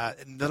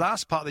 In the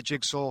last part of the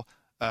jigsaw,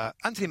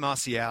 Anthony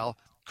Martial,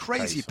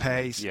 crazy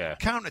pace,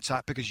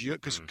 counter-attack, because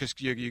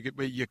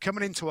you're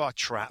coming into our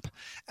trap,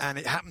 and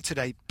it happened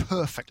today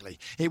perfectly.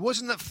 It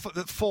wasn't that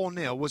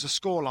 4-0 was a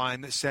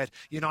scoreline that said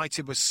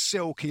United was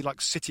silky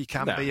like City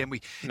can be, and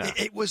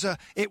it was a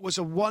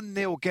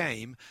 1-0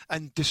 game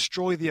and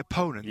destroy the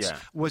opponents.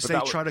 They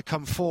try to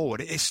come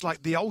forward. It's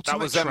like the ultimate.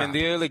 That was them in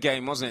the early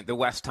game, wasn't it? The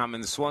West Ham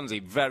and the Swansea,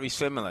 very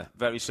similar.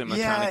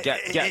 Trying to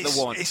get the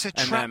one. It's a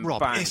trap,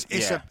 Rob.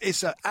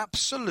 It's an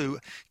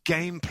absolute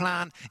game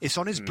plan. It's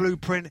on his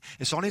blueprint.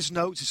 It's on his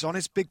notes. It's on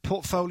his big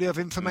portfolio of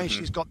information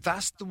he's got.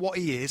 That's what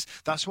he is.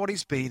 That's what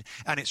he's been.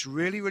 And it's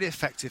really, really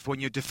effective when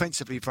you're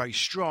defensively very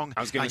strong.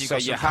 I was going to say,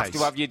 you have to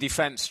have your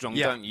defence strong,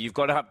 don't you? You've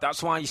got to have.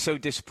 That's why he's so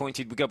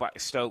disappointed. We go back to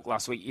Stoke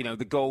last week.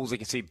 The goals you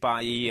can see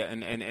Bailly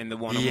and the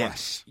one-on-one.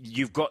 Yes.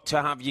 You've got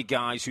to have your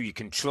guys who you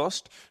can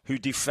trust, who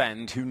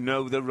defend, who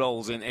know the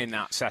roles in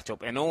that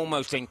setup, and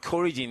almost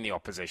encouraging the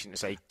opposition to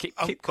say,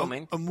 keep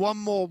coming. And one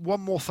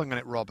more thing on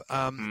it, Rob.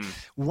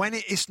 When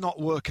it's not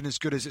working as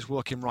good as it's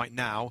working right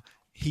now,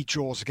 he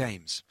draws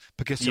games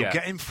because he'll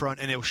get in front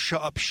and he'll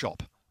shut up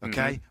shop.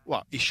 Okay?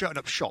 Well, he's shutting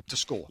up shop to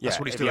score. That's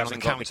what he's doing on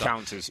the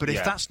counter. But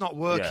if that's not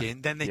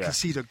working, then they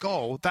concede a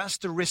goal. That's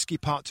the risky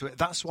part to it.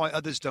 That's why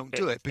others don't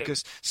do it,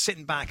 because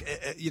sitting back,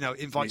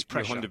 invites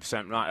pressure. You're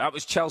 100% right. That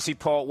was Chelsea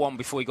part 1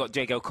 before he got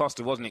Diego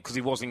Costa, wasn't it? Because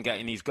he wasn't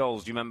getting his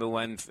goals. Do you remember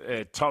when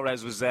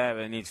Torres was there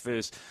in his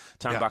first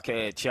time back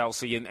at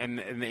Chelsea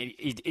and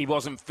he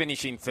wasn't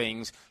finishing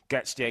things,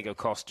 gets Diego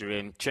Costa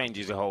in,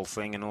 changes the whole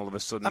thing, and all of a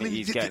sudden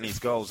he's getting his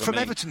goals. From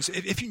Everton's,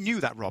 if you knew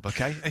that, Rob,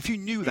 okay? If you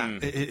knew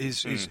that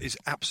is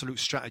absolute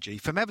strategy.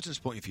 From Everton's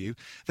point of view,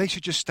 they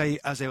should just stay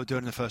as they were doing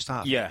in the first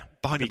half.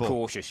 Behind the ball.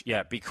 Cautious.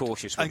 Be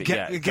cautious with and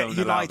get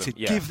United.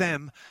 Give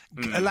them,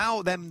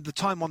 allow them the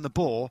time on the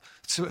ball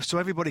so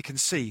everybody can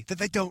see that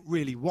they don't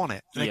really want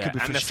it. They could be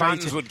and frustrated.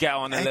 the fans would get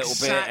on a little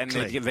bit, and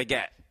they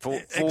get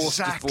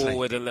forced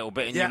forward a little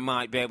bit, and you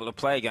might be able to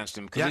play against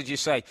them. Because, as you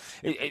say,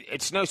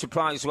 it's no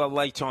surprise. Well,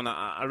 late on,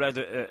 I read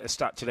a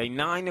stat today.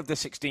 9 of the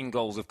 16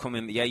 goals have come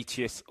in the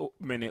 80th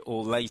minute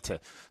or later.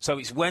 So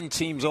it's when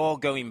teams are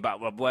going back,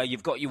 Rob, where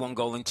you've got your one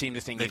goal and teams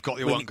are thinking, they've got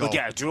your one goal. We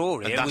get a draw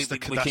here. We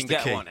can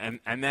get key. one.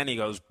 And then he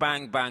goes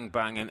bang, bang,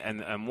 bang,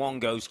 and one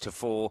goes to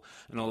 4,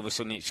 and all of a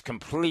sudden it's a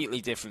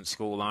completely different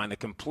scoreline, a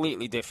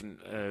completely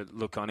different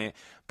look on it.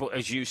 But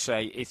as you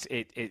say,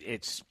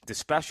 it's the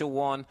special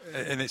one,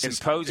 and it's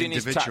imposing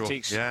his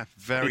tactics,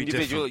 very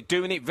individually, different.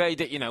 doing it very.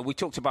 We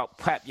talked about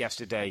Pep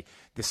yesterday,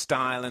 the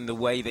style and the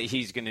way that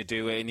he's going to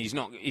do it, and he's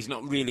not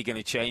really going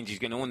to change. He's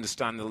going to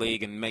understand the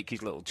league and make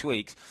his little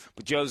tweaks.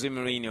 But Jose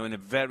Mourinho in a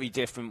very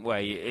different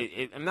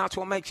way, and that's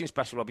what makes him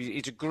special, Rob.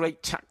 He's a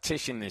great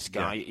tactician, this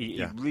guy.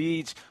 He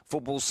reads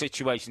football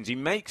situations. He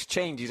makes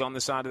changes on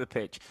the side of the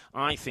pitch,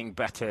 I think,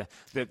 better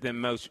than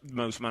most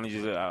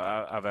managers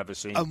I've ever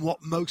seen. And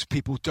what most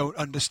people don't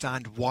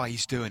understand why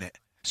he's doing it.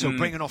 So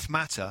bringing off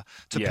Mata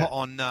to put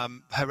on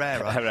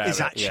Herrera is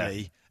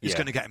actually... It's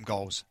going to get him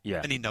goals,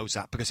 and he knows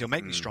that because he'll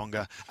make them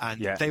stronger,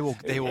 and they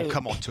will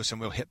come on to us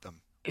and we'll hit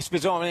them. It's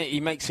bizarre, isn't it? He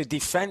makes a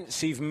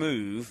defensive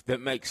move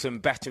that makes them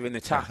better in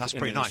attack. That's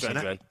pretty nice, isn't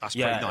it? That's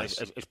pretty nice.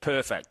 It's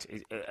perfect.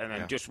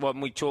 And just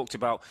when we talked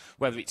about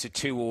whether it's a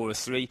 2 or a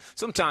 3,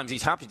 sometimes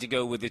he's happy to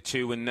go with the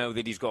 2 and know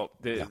that he's got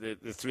the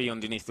 3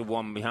 underneath the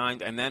 1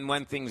 behind. And then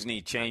when things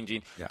need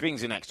changing,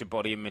 brings an extra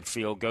body in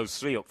midfield, goes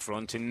 3 up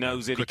front, and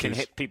knows that he can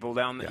hit people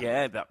down.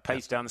 That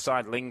pace down the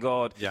side.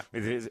 Lingard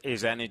with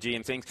his energy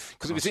and things.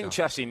 Because it was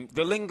interesting.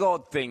 The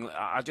Lingard thing,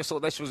 I just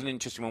thought this was an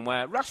interesting one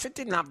where Rashford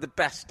didn't have the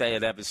best day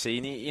I'd ever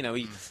seen.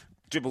 He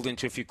dribbled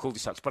into a few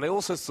cul-de-sacs. But I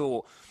also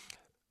thought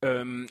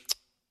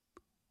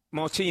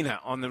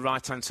Martina on the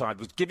right-hand side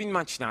was giving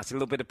Manchester United a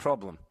little bit of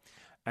problem.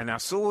 And I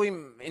saw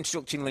him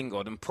instructing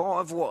Lingard, and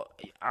part of what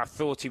I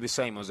thought he was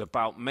saying was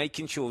about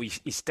making sure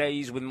he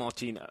stays with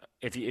Martina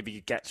if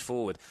he gets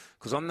forward.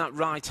 Because on that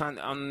right-hand,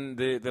 on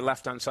the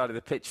left-hand side of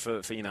the pitch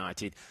for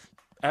United,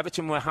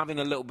 Everton were having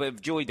a little bit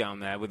of joy down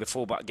there with the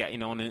fullback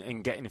getting on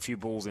and getting a few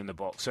balls in the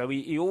box. So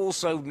he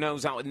also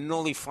knows how to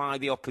nullify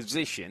the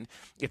opposition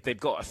if they've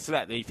got a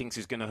threat that he thinks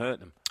is going to hurt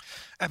them.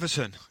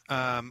 Everton,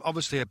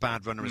 obviously a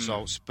bad run of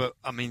results, but,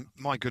 I mean,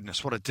 my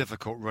goodness, what a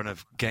difficult run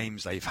of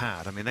games they've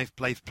had. I mean, they've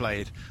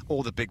played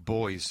all the big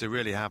boys. They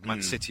really have.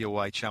 Man City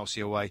away,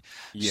 Chelsea away,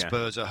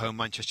 Spurs at home,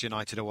 Manchester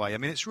United away. I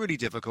mean, it's really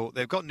difficult.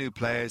 They've got new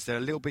players. They're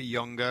a little bit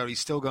younger. He's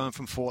still going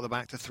from 4 at the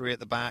back to 3 at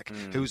the back.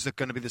 Who's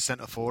going to be the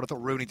centre forward? I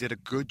thought Rooney did a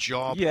good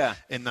job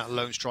in that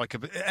lone striker.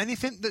 But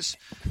anything that's...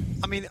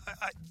 I mean,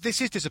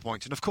 this is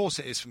disappointing. Of course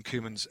it is from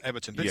Koeman's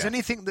Everton. But is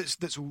anything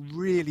that's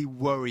really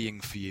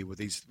worrying for you with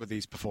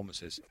these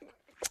performances?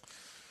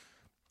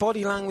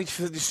 Body language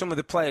for some of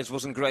the players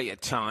wasn't great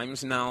at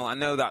times. Now, I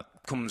know that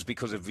comes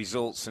because of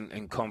results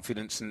and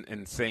confidence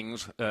and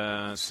things.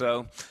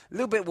 So, a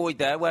little bit worried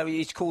there, where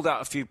he's called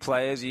out a few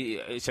players.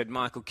 He said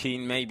Michael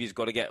Keane maybe has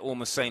got to get,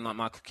 almost saying like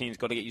Michael Keane's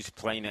got to get used to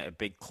playing at a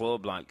big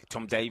club. Like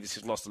Tom Davies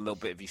has lost a little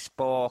bit of his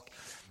spark.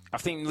 I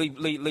think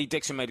Lee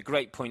Dixon made a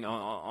great point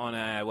on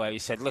air where he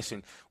said,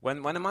 listen, when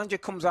a manager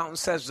comes out and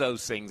says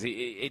those things,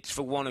 it's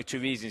for one or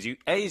two reasons.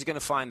 He's going to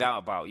find out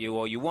about you,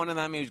 or you're one of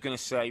them who's going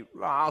to say,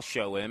 I'll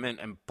show him,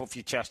 and puff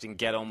your chest and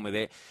get on with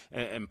it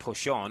and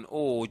push on,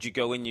 or do you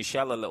go in your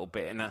shell a little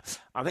bit? And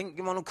I think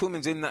Ronald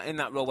Koeman's in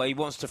that role where he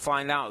wants to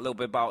find out a little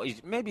bit about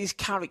maybe his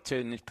character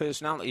and his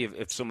personality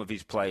of some of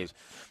his players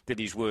that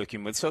he's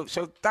working with.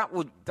 So that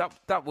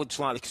would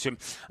slightly concern.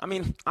 I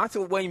mean, I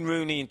thought Wayne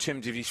Rooney, in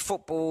terms of his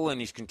football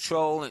and his control,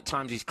 and at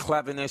times his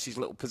cleverness, his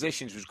little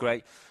positions, was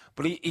great.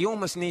 But he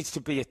almost needs to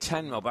be a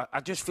 10, Rob. I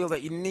just feel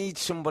that you need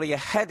somebody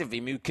ahead of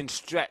him who can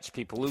stretch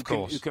people, who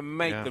can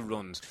make the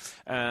runs.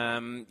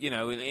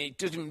 It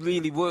doesn't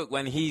really work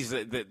when he's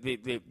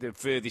the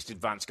furthest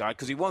advanced guy,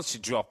 because he wants to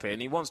drop in,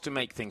 he wants to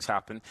make things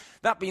happen.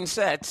 That being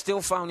said,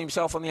 still found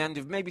himself on the end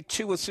of maybe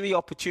 2 or 3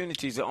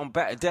 opportunities that on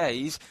better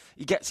days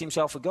he gets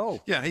himself a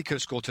goal. Yeah, he could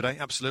have scored today,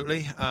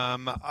 absolutely.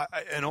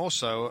 And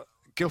also,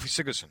 Gylfi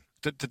Sigurdsson.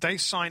 Did they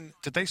sign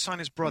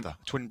his brother,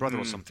 twin brother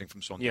or something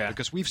from Swansea? Yeah.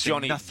 Because we've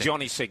seen nothing.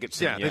 Johnny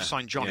Sigurdsson. Yeah, they've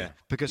signed Johnny.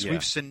 Because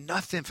we've seen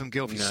nothing from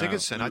Gylfi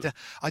Sigurdsson.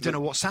 I don't know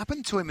what's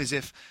happened to him.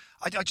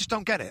 I just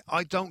don't get it.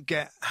 I don't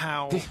get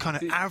how kind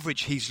of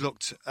average he's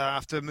looked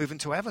after moving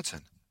to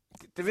Everton.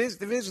 There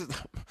is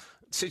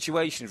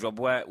situations, Rob,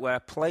 where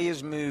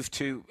players move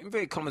to, in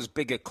very commas,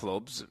 bigger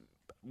clubs,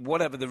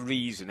 whatever the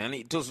reason, and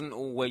it doesn't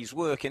always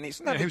work. And it's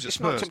not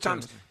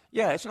sometimes.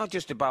 Yeah, it's not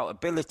just about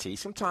ability.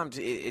 Sometimes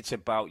it's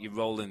about your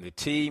role in the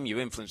team, your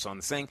influence on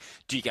the thing.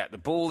 Do you get the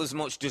ball as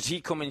much? Does he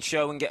come and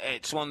show and get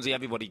at Swansea?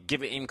 Everybody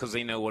give it him because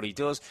they know what he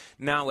does.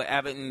 Now at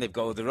Everton, they've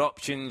got other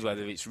options,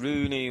 whether it's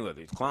Rooney,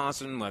 whether it's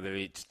Clarkson, whether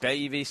it's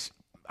Davies.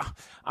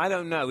 I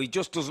don't know. He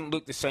just doesn't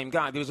look the same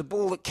guy. There was a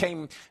ball that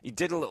came, he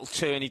did a little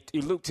turn,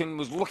 he looked in,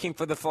 was looking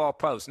for the far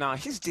post. Now,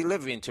 his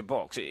delivery into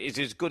box is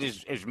as good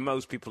as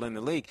most people in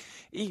the league.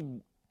 He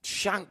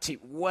shanked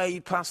it way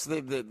past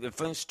the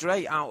front,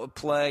 straight out of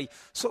play,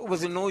 sort of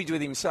was annoyed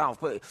with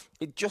himself, but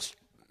it just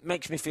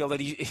makes me feel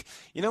that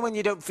when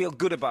you don't feel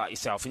good about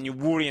yourself and you're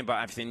worrying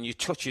about everything, your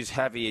touch is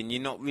heavy and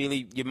you're not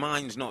really, your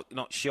mind's not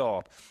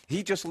sharp.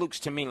 He just looks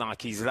to me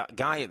like he's that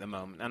guy at the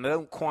moment, and I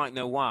don't quite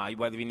know why,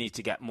 whether he needs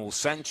to get more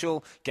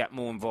central, get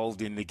more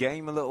involved in the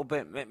game a little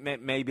bit.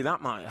 Maybe that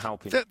might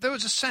help him. There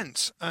was a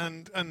sense,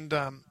 and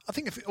I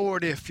think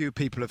already a few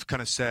people have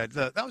kind of said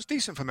that was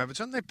decent from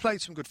Everton. They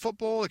played some good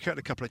football, they created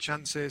a couple of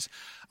chances.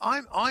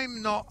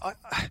 I'm not...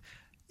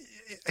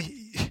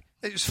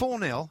 It was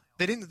 4-0.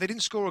 They didn't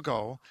score a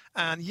goal,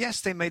 and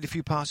yes, they made a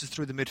few passes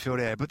through the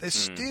midfield area, but they're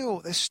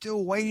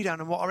still way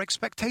down on what our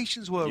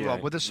expectations were,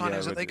 Rob, with the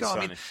signings that they got.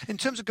 I mean, in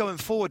terms of going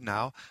forward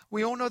now,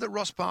 we all know that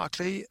Ross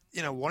Barkley,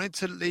 wanted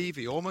to leave.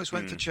 He almost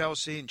went to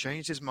Chelsea and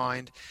changed his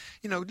mind.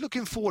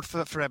 Looking forward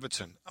for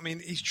Everton. I mean,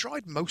 he's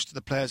tried most of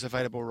the players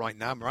available right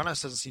now.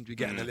 Morales doesn't seem to be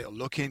getting a little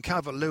look in.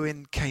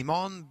 Calvert-Lewin came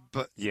on,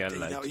 but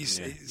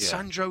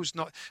Sandro's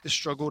has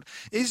struggled.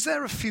 Is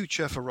there a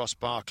future for Ross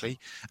Barkley?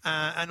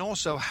 And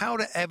also, how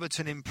do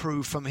Everton improve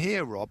from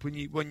here, Rob?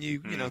 When you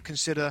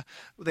consider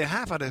they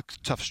have had a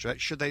tough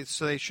stretch,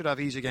 they should have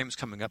easier games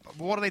coming up.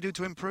 What do they do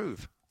to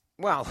improve?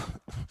 Well,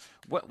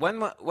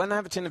 when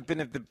Everton have been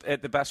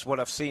at the best,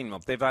 what I've seen,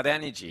 Rob, they've had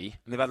energy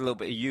and they've had a little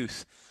bit of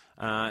youth.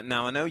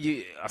 Now, I know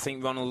I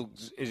think Ronald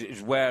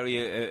is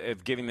wary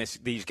of giving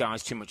these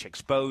guys too much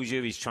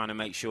exposure. He's trying to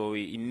make sure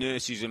he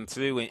nurses them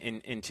through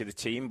into the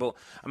team. But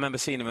I remember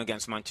seeing him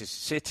against Manchester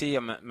City.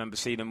 I remember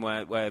seeing him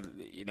where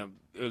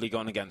early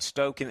gone against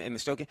Stoke in the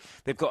Stoke.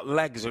 They've got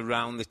legs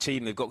around the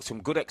team. They've got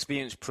some good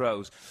experienced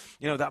pros.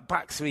 That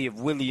back three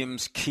of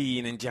Williams,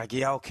 Keane and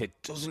Jagielka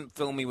doesn't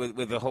fill me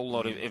with a whole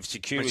lot of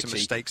security. Made some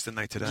mistakes, didn't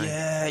they,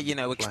 today?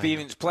 Yeah,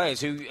 experienced players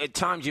who at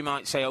times you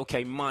might say,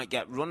 okay, might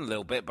get run a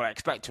little bit, but I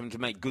expect them to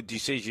make good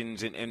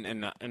decisions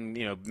and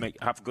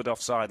have good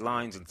offside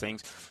lines and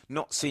things.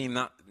 Not seeing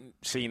that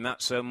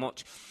so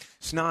much.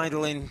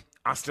 Schneiderlin,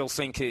 I still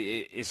think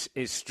is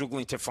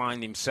struggling to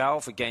find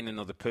himself. Again,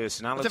 another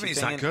personality. I don't think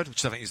he's that good. I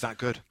don't think he's that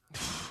good.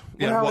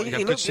 He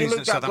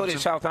looked that good at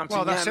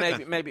Southampton. Well,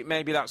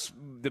 maybe that's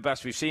the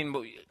best we've seen.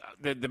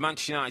 But the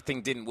Manchester United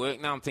thing didn't work.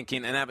 Now I'm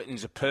thinking, and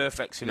Everton's a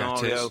perfect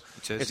scenario,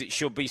 as it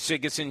should be.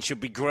 Sigurdsson should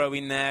be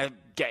growing there,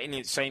 getting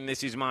it, saying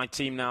this is my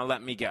team now,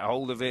 let me get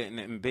hold of it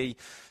and be.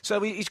 So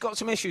he's got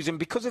some issues, and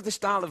because of the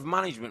style of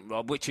management,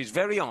 Rob, which is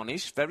very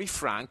honest, very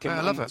frank, and,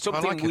 I love it.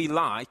 something we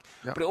like,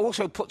 yep. but it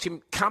also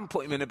can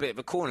put him in a bit of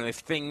a corner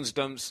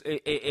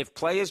if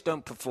players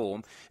don't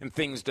perform and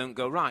things don't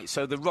go right.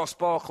 So the Ross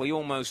Barkley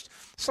almost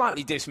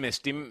slightly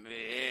dismissed him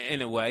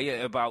in a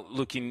way about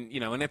looking,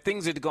 and if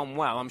things had gone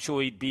well, I'm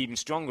sure he'd be even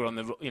stronger on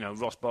the,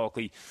 Ross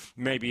Barkley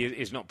maybe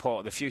is not part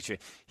of the future.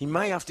 He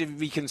may have to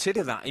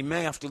reconsider that. He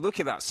may have to look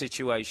at that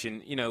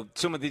situation.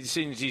 Some of the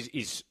decisions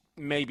he's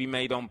maybe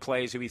made on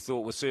players who he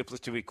thought were surplus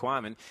to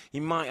requirement. He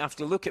might have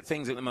to look at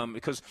things at the moment,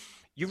 because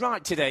you're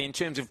right today in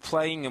terms of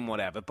playing and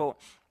whatever, but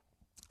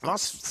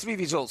last 3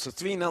 results, a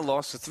 3-0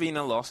 loss, a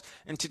 3-0 loss,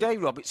 and today,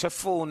 Rob, it's a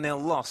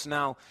 4-0 loss.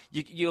 Now,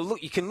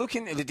 you can look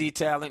into the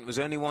detail, it was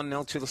only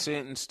 1-0 to a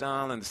certain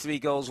style, and the 3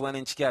 goals went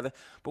in together,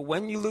 but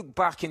when you look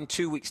back in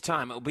 2 weeks'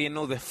 time, it'll be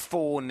another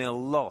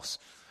 4-0 loss.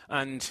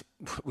 And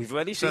we've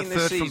already seen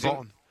this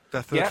season...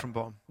 They're third from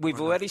bottom.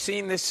 We've already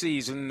seen this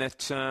season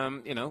that,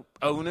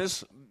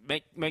 owners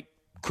make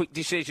quick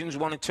decisions,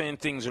 want to turn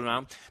things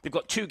around. They've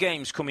got 2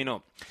 games coming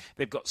up.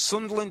 They've got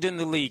Sunderland in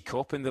the League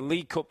Cup, and the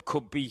League Cup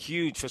could be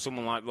huge for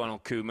someone like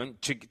Ronald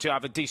Koeman to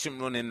have a decent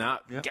run in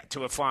that, get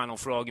to a final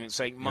for argument's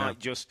sake, might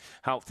just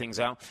help things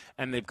out.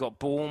 And they've got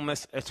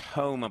Bournemouth at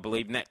home, I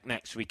believe,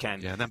 next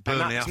weekend. Yeah, and then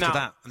Burnley after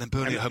that. And then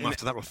Burnley at home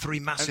after that. Well, 3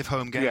 massive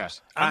home games. Yeah.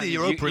 And the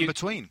Europa in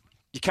between.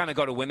 You kind of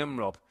got to win them,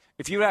 Rob.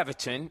 If you're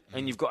Everton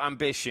and you've got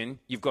ambition,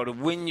 you've got to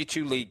win your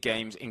 2 league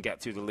games and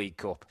get through the League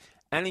Cup.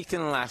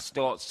 Anything less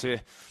starts to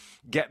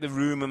get the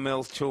rumour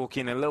mill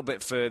talking a little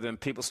bit further, and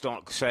people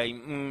start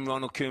saying,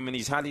 Ronald Koeman,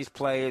 he's had his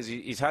players,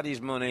 he's had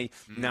his money,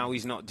 now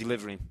he's not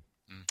delivering.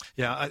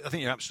 Yeah, I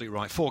think you're absolutely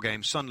right. 4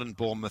 games, Sunderland,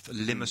 Bournemouth,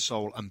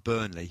 Limassol and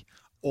Burnley,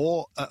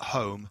 all at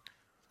home.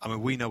 I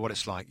mean, we know what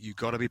it's like. You've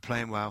got to be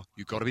playing well.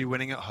 You've got to be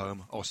winning at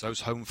home. Also, those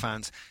home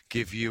fans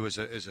give you, as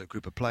a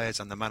group of players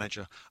and the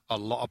manager, a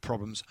lot of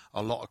problems,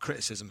 a lot of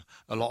criticism,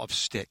 a lot of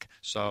stick.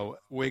 So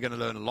we're going to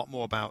learn a lot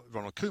more about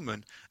Ronald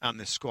Koeman and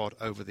this squad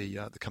over the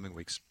coming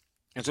weeks.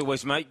 As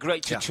always, mate,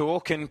 great to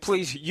talk, and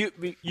please,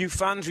 you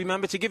fans,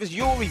 remember to give us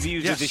your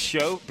reviews of this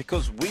show,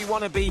 because we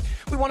want to be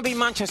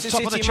Manchester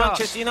City,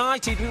 Manchester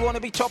United. We want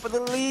to be top of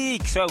the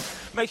league. So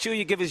make sure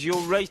you give us your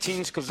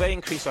ratings, because they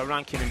increase our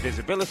ranking and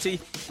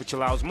visibility, which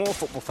allows more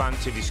football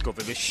fans to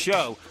discover the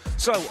show.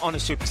 So on a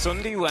Super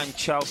Sunday, when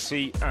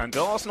Chelsea and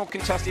Arsenal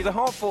contested a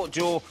hard-fought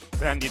draw,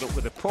 they ended up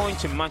with a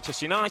point, and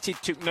Manchester United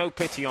took no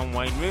pity on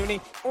Wayne Rooney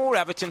or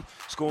Everton,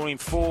 scoring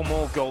 4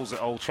 more goals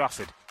at Old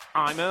Trafford.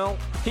 I'm Earle,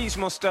 he's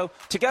Mustoe,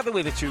 together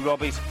with the 2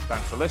 Robbies.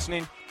 Thanks for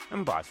listening,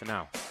 and bye for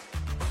now.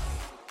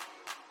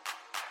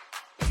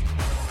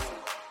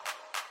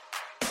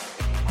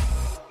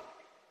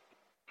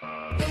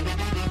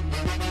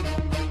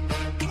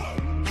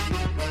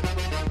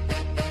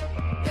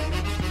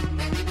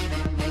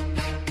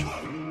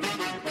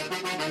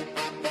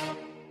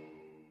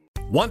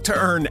 Want to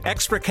earn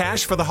extra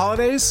cash for the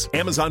holidays?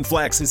 Amazon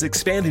Flex is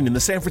expanding in the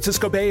San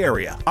Francisco Bay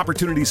Area.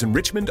 Opportunities in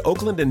Richmond,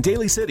 Oakland, and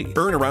Daly City.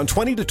 Earn around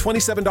 $20 to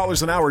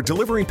 $27 an hour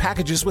delivering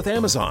packages with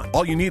Amazon.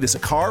 All you need is a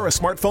car, a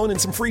smartphone,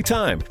 and some free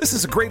time. This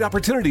is a great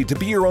opportunity to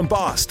be your own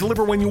boss,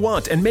 deliver when you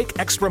want, and make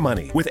extra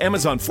money. With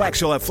Amazon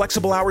Flex, you'll have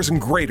flexible hours and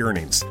great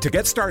earnings. To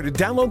get started,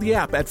 download the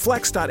app at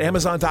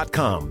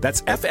flex.amazon.com.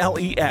 That's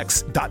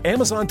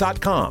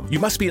FLEX.amazon.com. You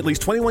must be at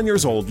least 21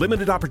 years old.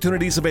 Limited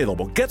opportunities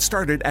available. Get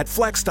started at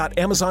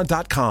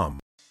flex.amazon.com.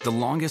 The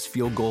longest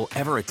field goal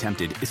ever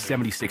attempted is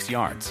 76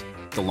 yards.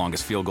 The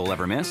longest field goal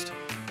ever missed?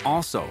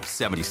 Also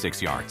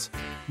 76 yards.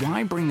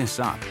 Why bring this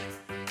up?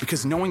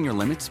 Because knowing your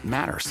limits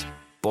matters,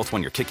 both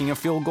when you're kicking a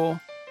field goal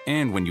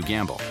and when you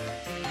gamble.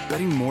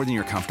 Betting more than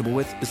you're comfortable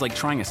with is like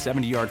trying a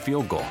 70-yard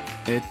field goal.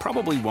 It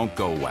probably won't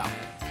go well.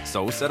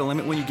 So set a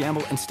limit when you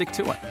gamble and stick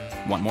to it.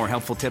 Want more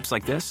helpful tips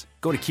like this?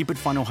 Go to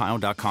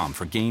keepitfunohio.com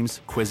for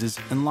games, quizzes,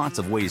 and lots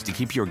of ways to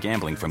keep your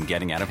gambling from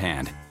getting out of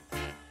hand.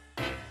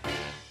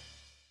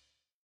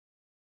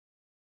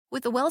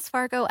 With the Wells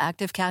Fargo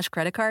Active Cash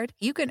Credit Card,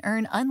 you can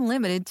earn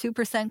unlimited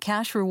 2%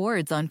 cash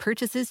rewards on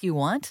purchases you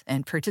want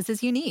and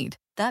purchases you need.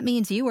 That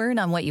means you earn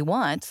on what you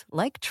want,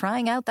 like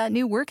trying out that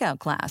new workout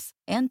class,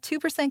 and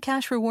 2%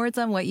 cash rewards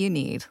on what you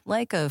need,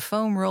 like a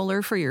foam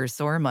roller for your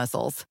sore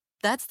muscles.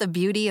 That's the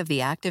beauty of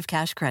the Active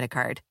Cash Credit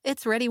Card.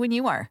 It's ready when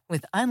you are,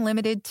 with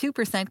unlimited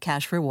 2%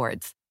 cash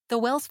rewards. The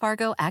Wells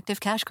Fargo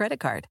Active Cash Credit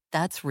Card.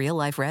 That's real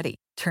life ready.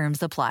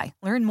 Terms apply.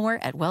 Learn more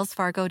at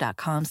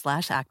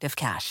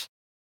wellsfargo.com/activecash.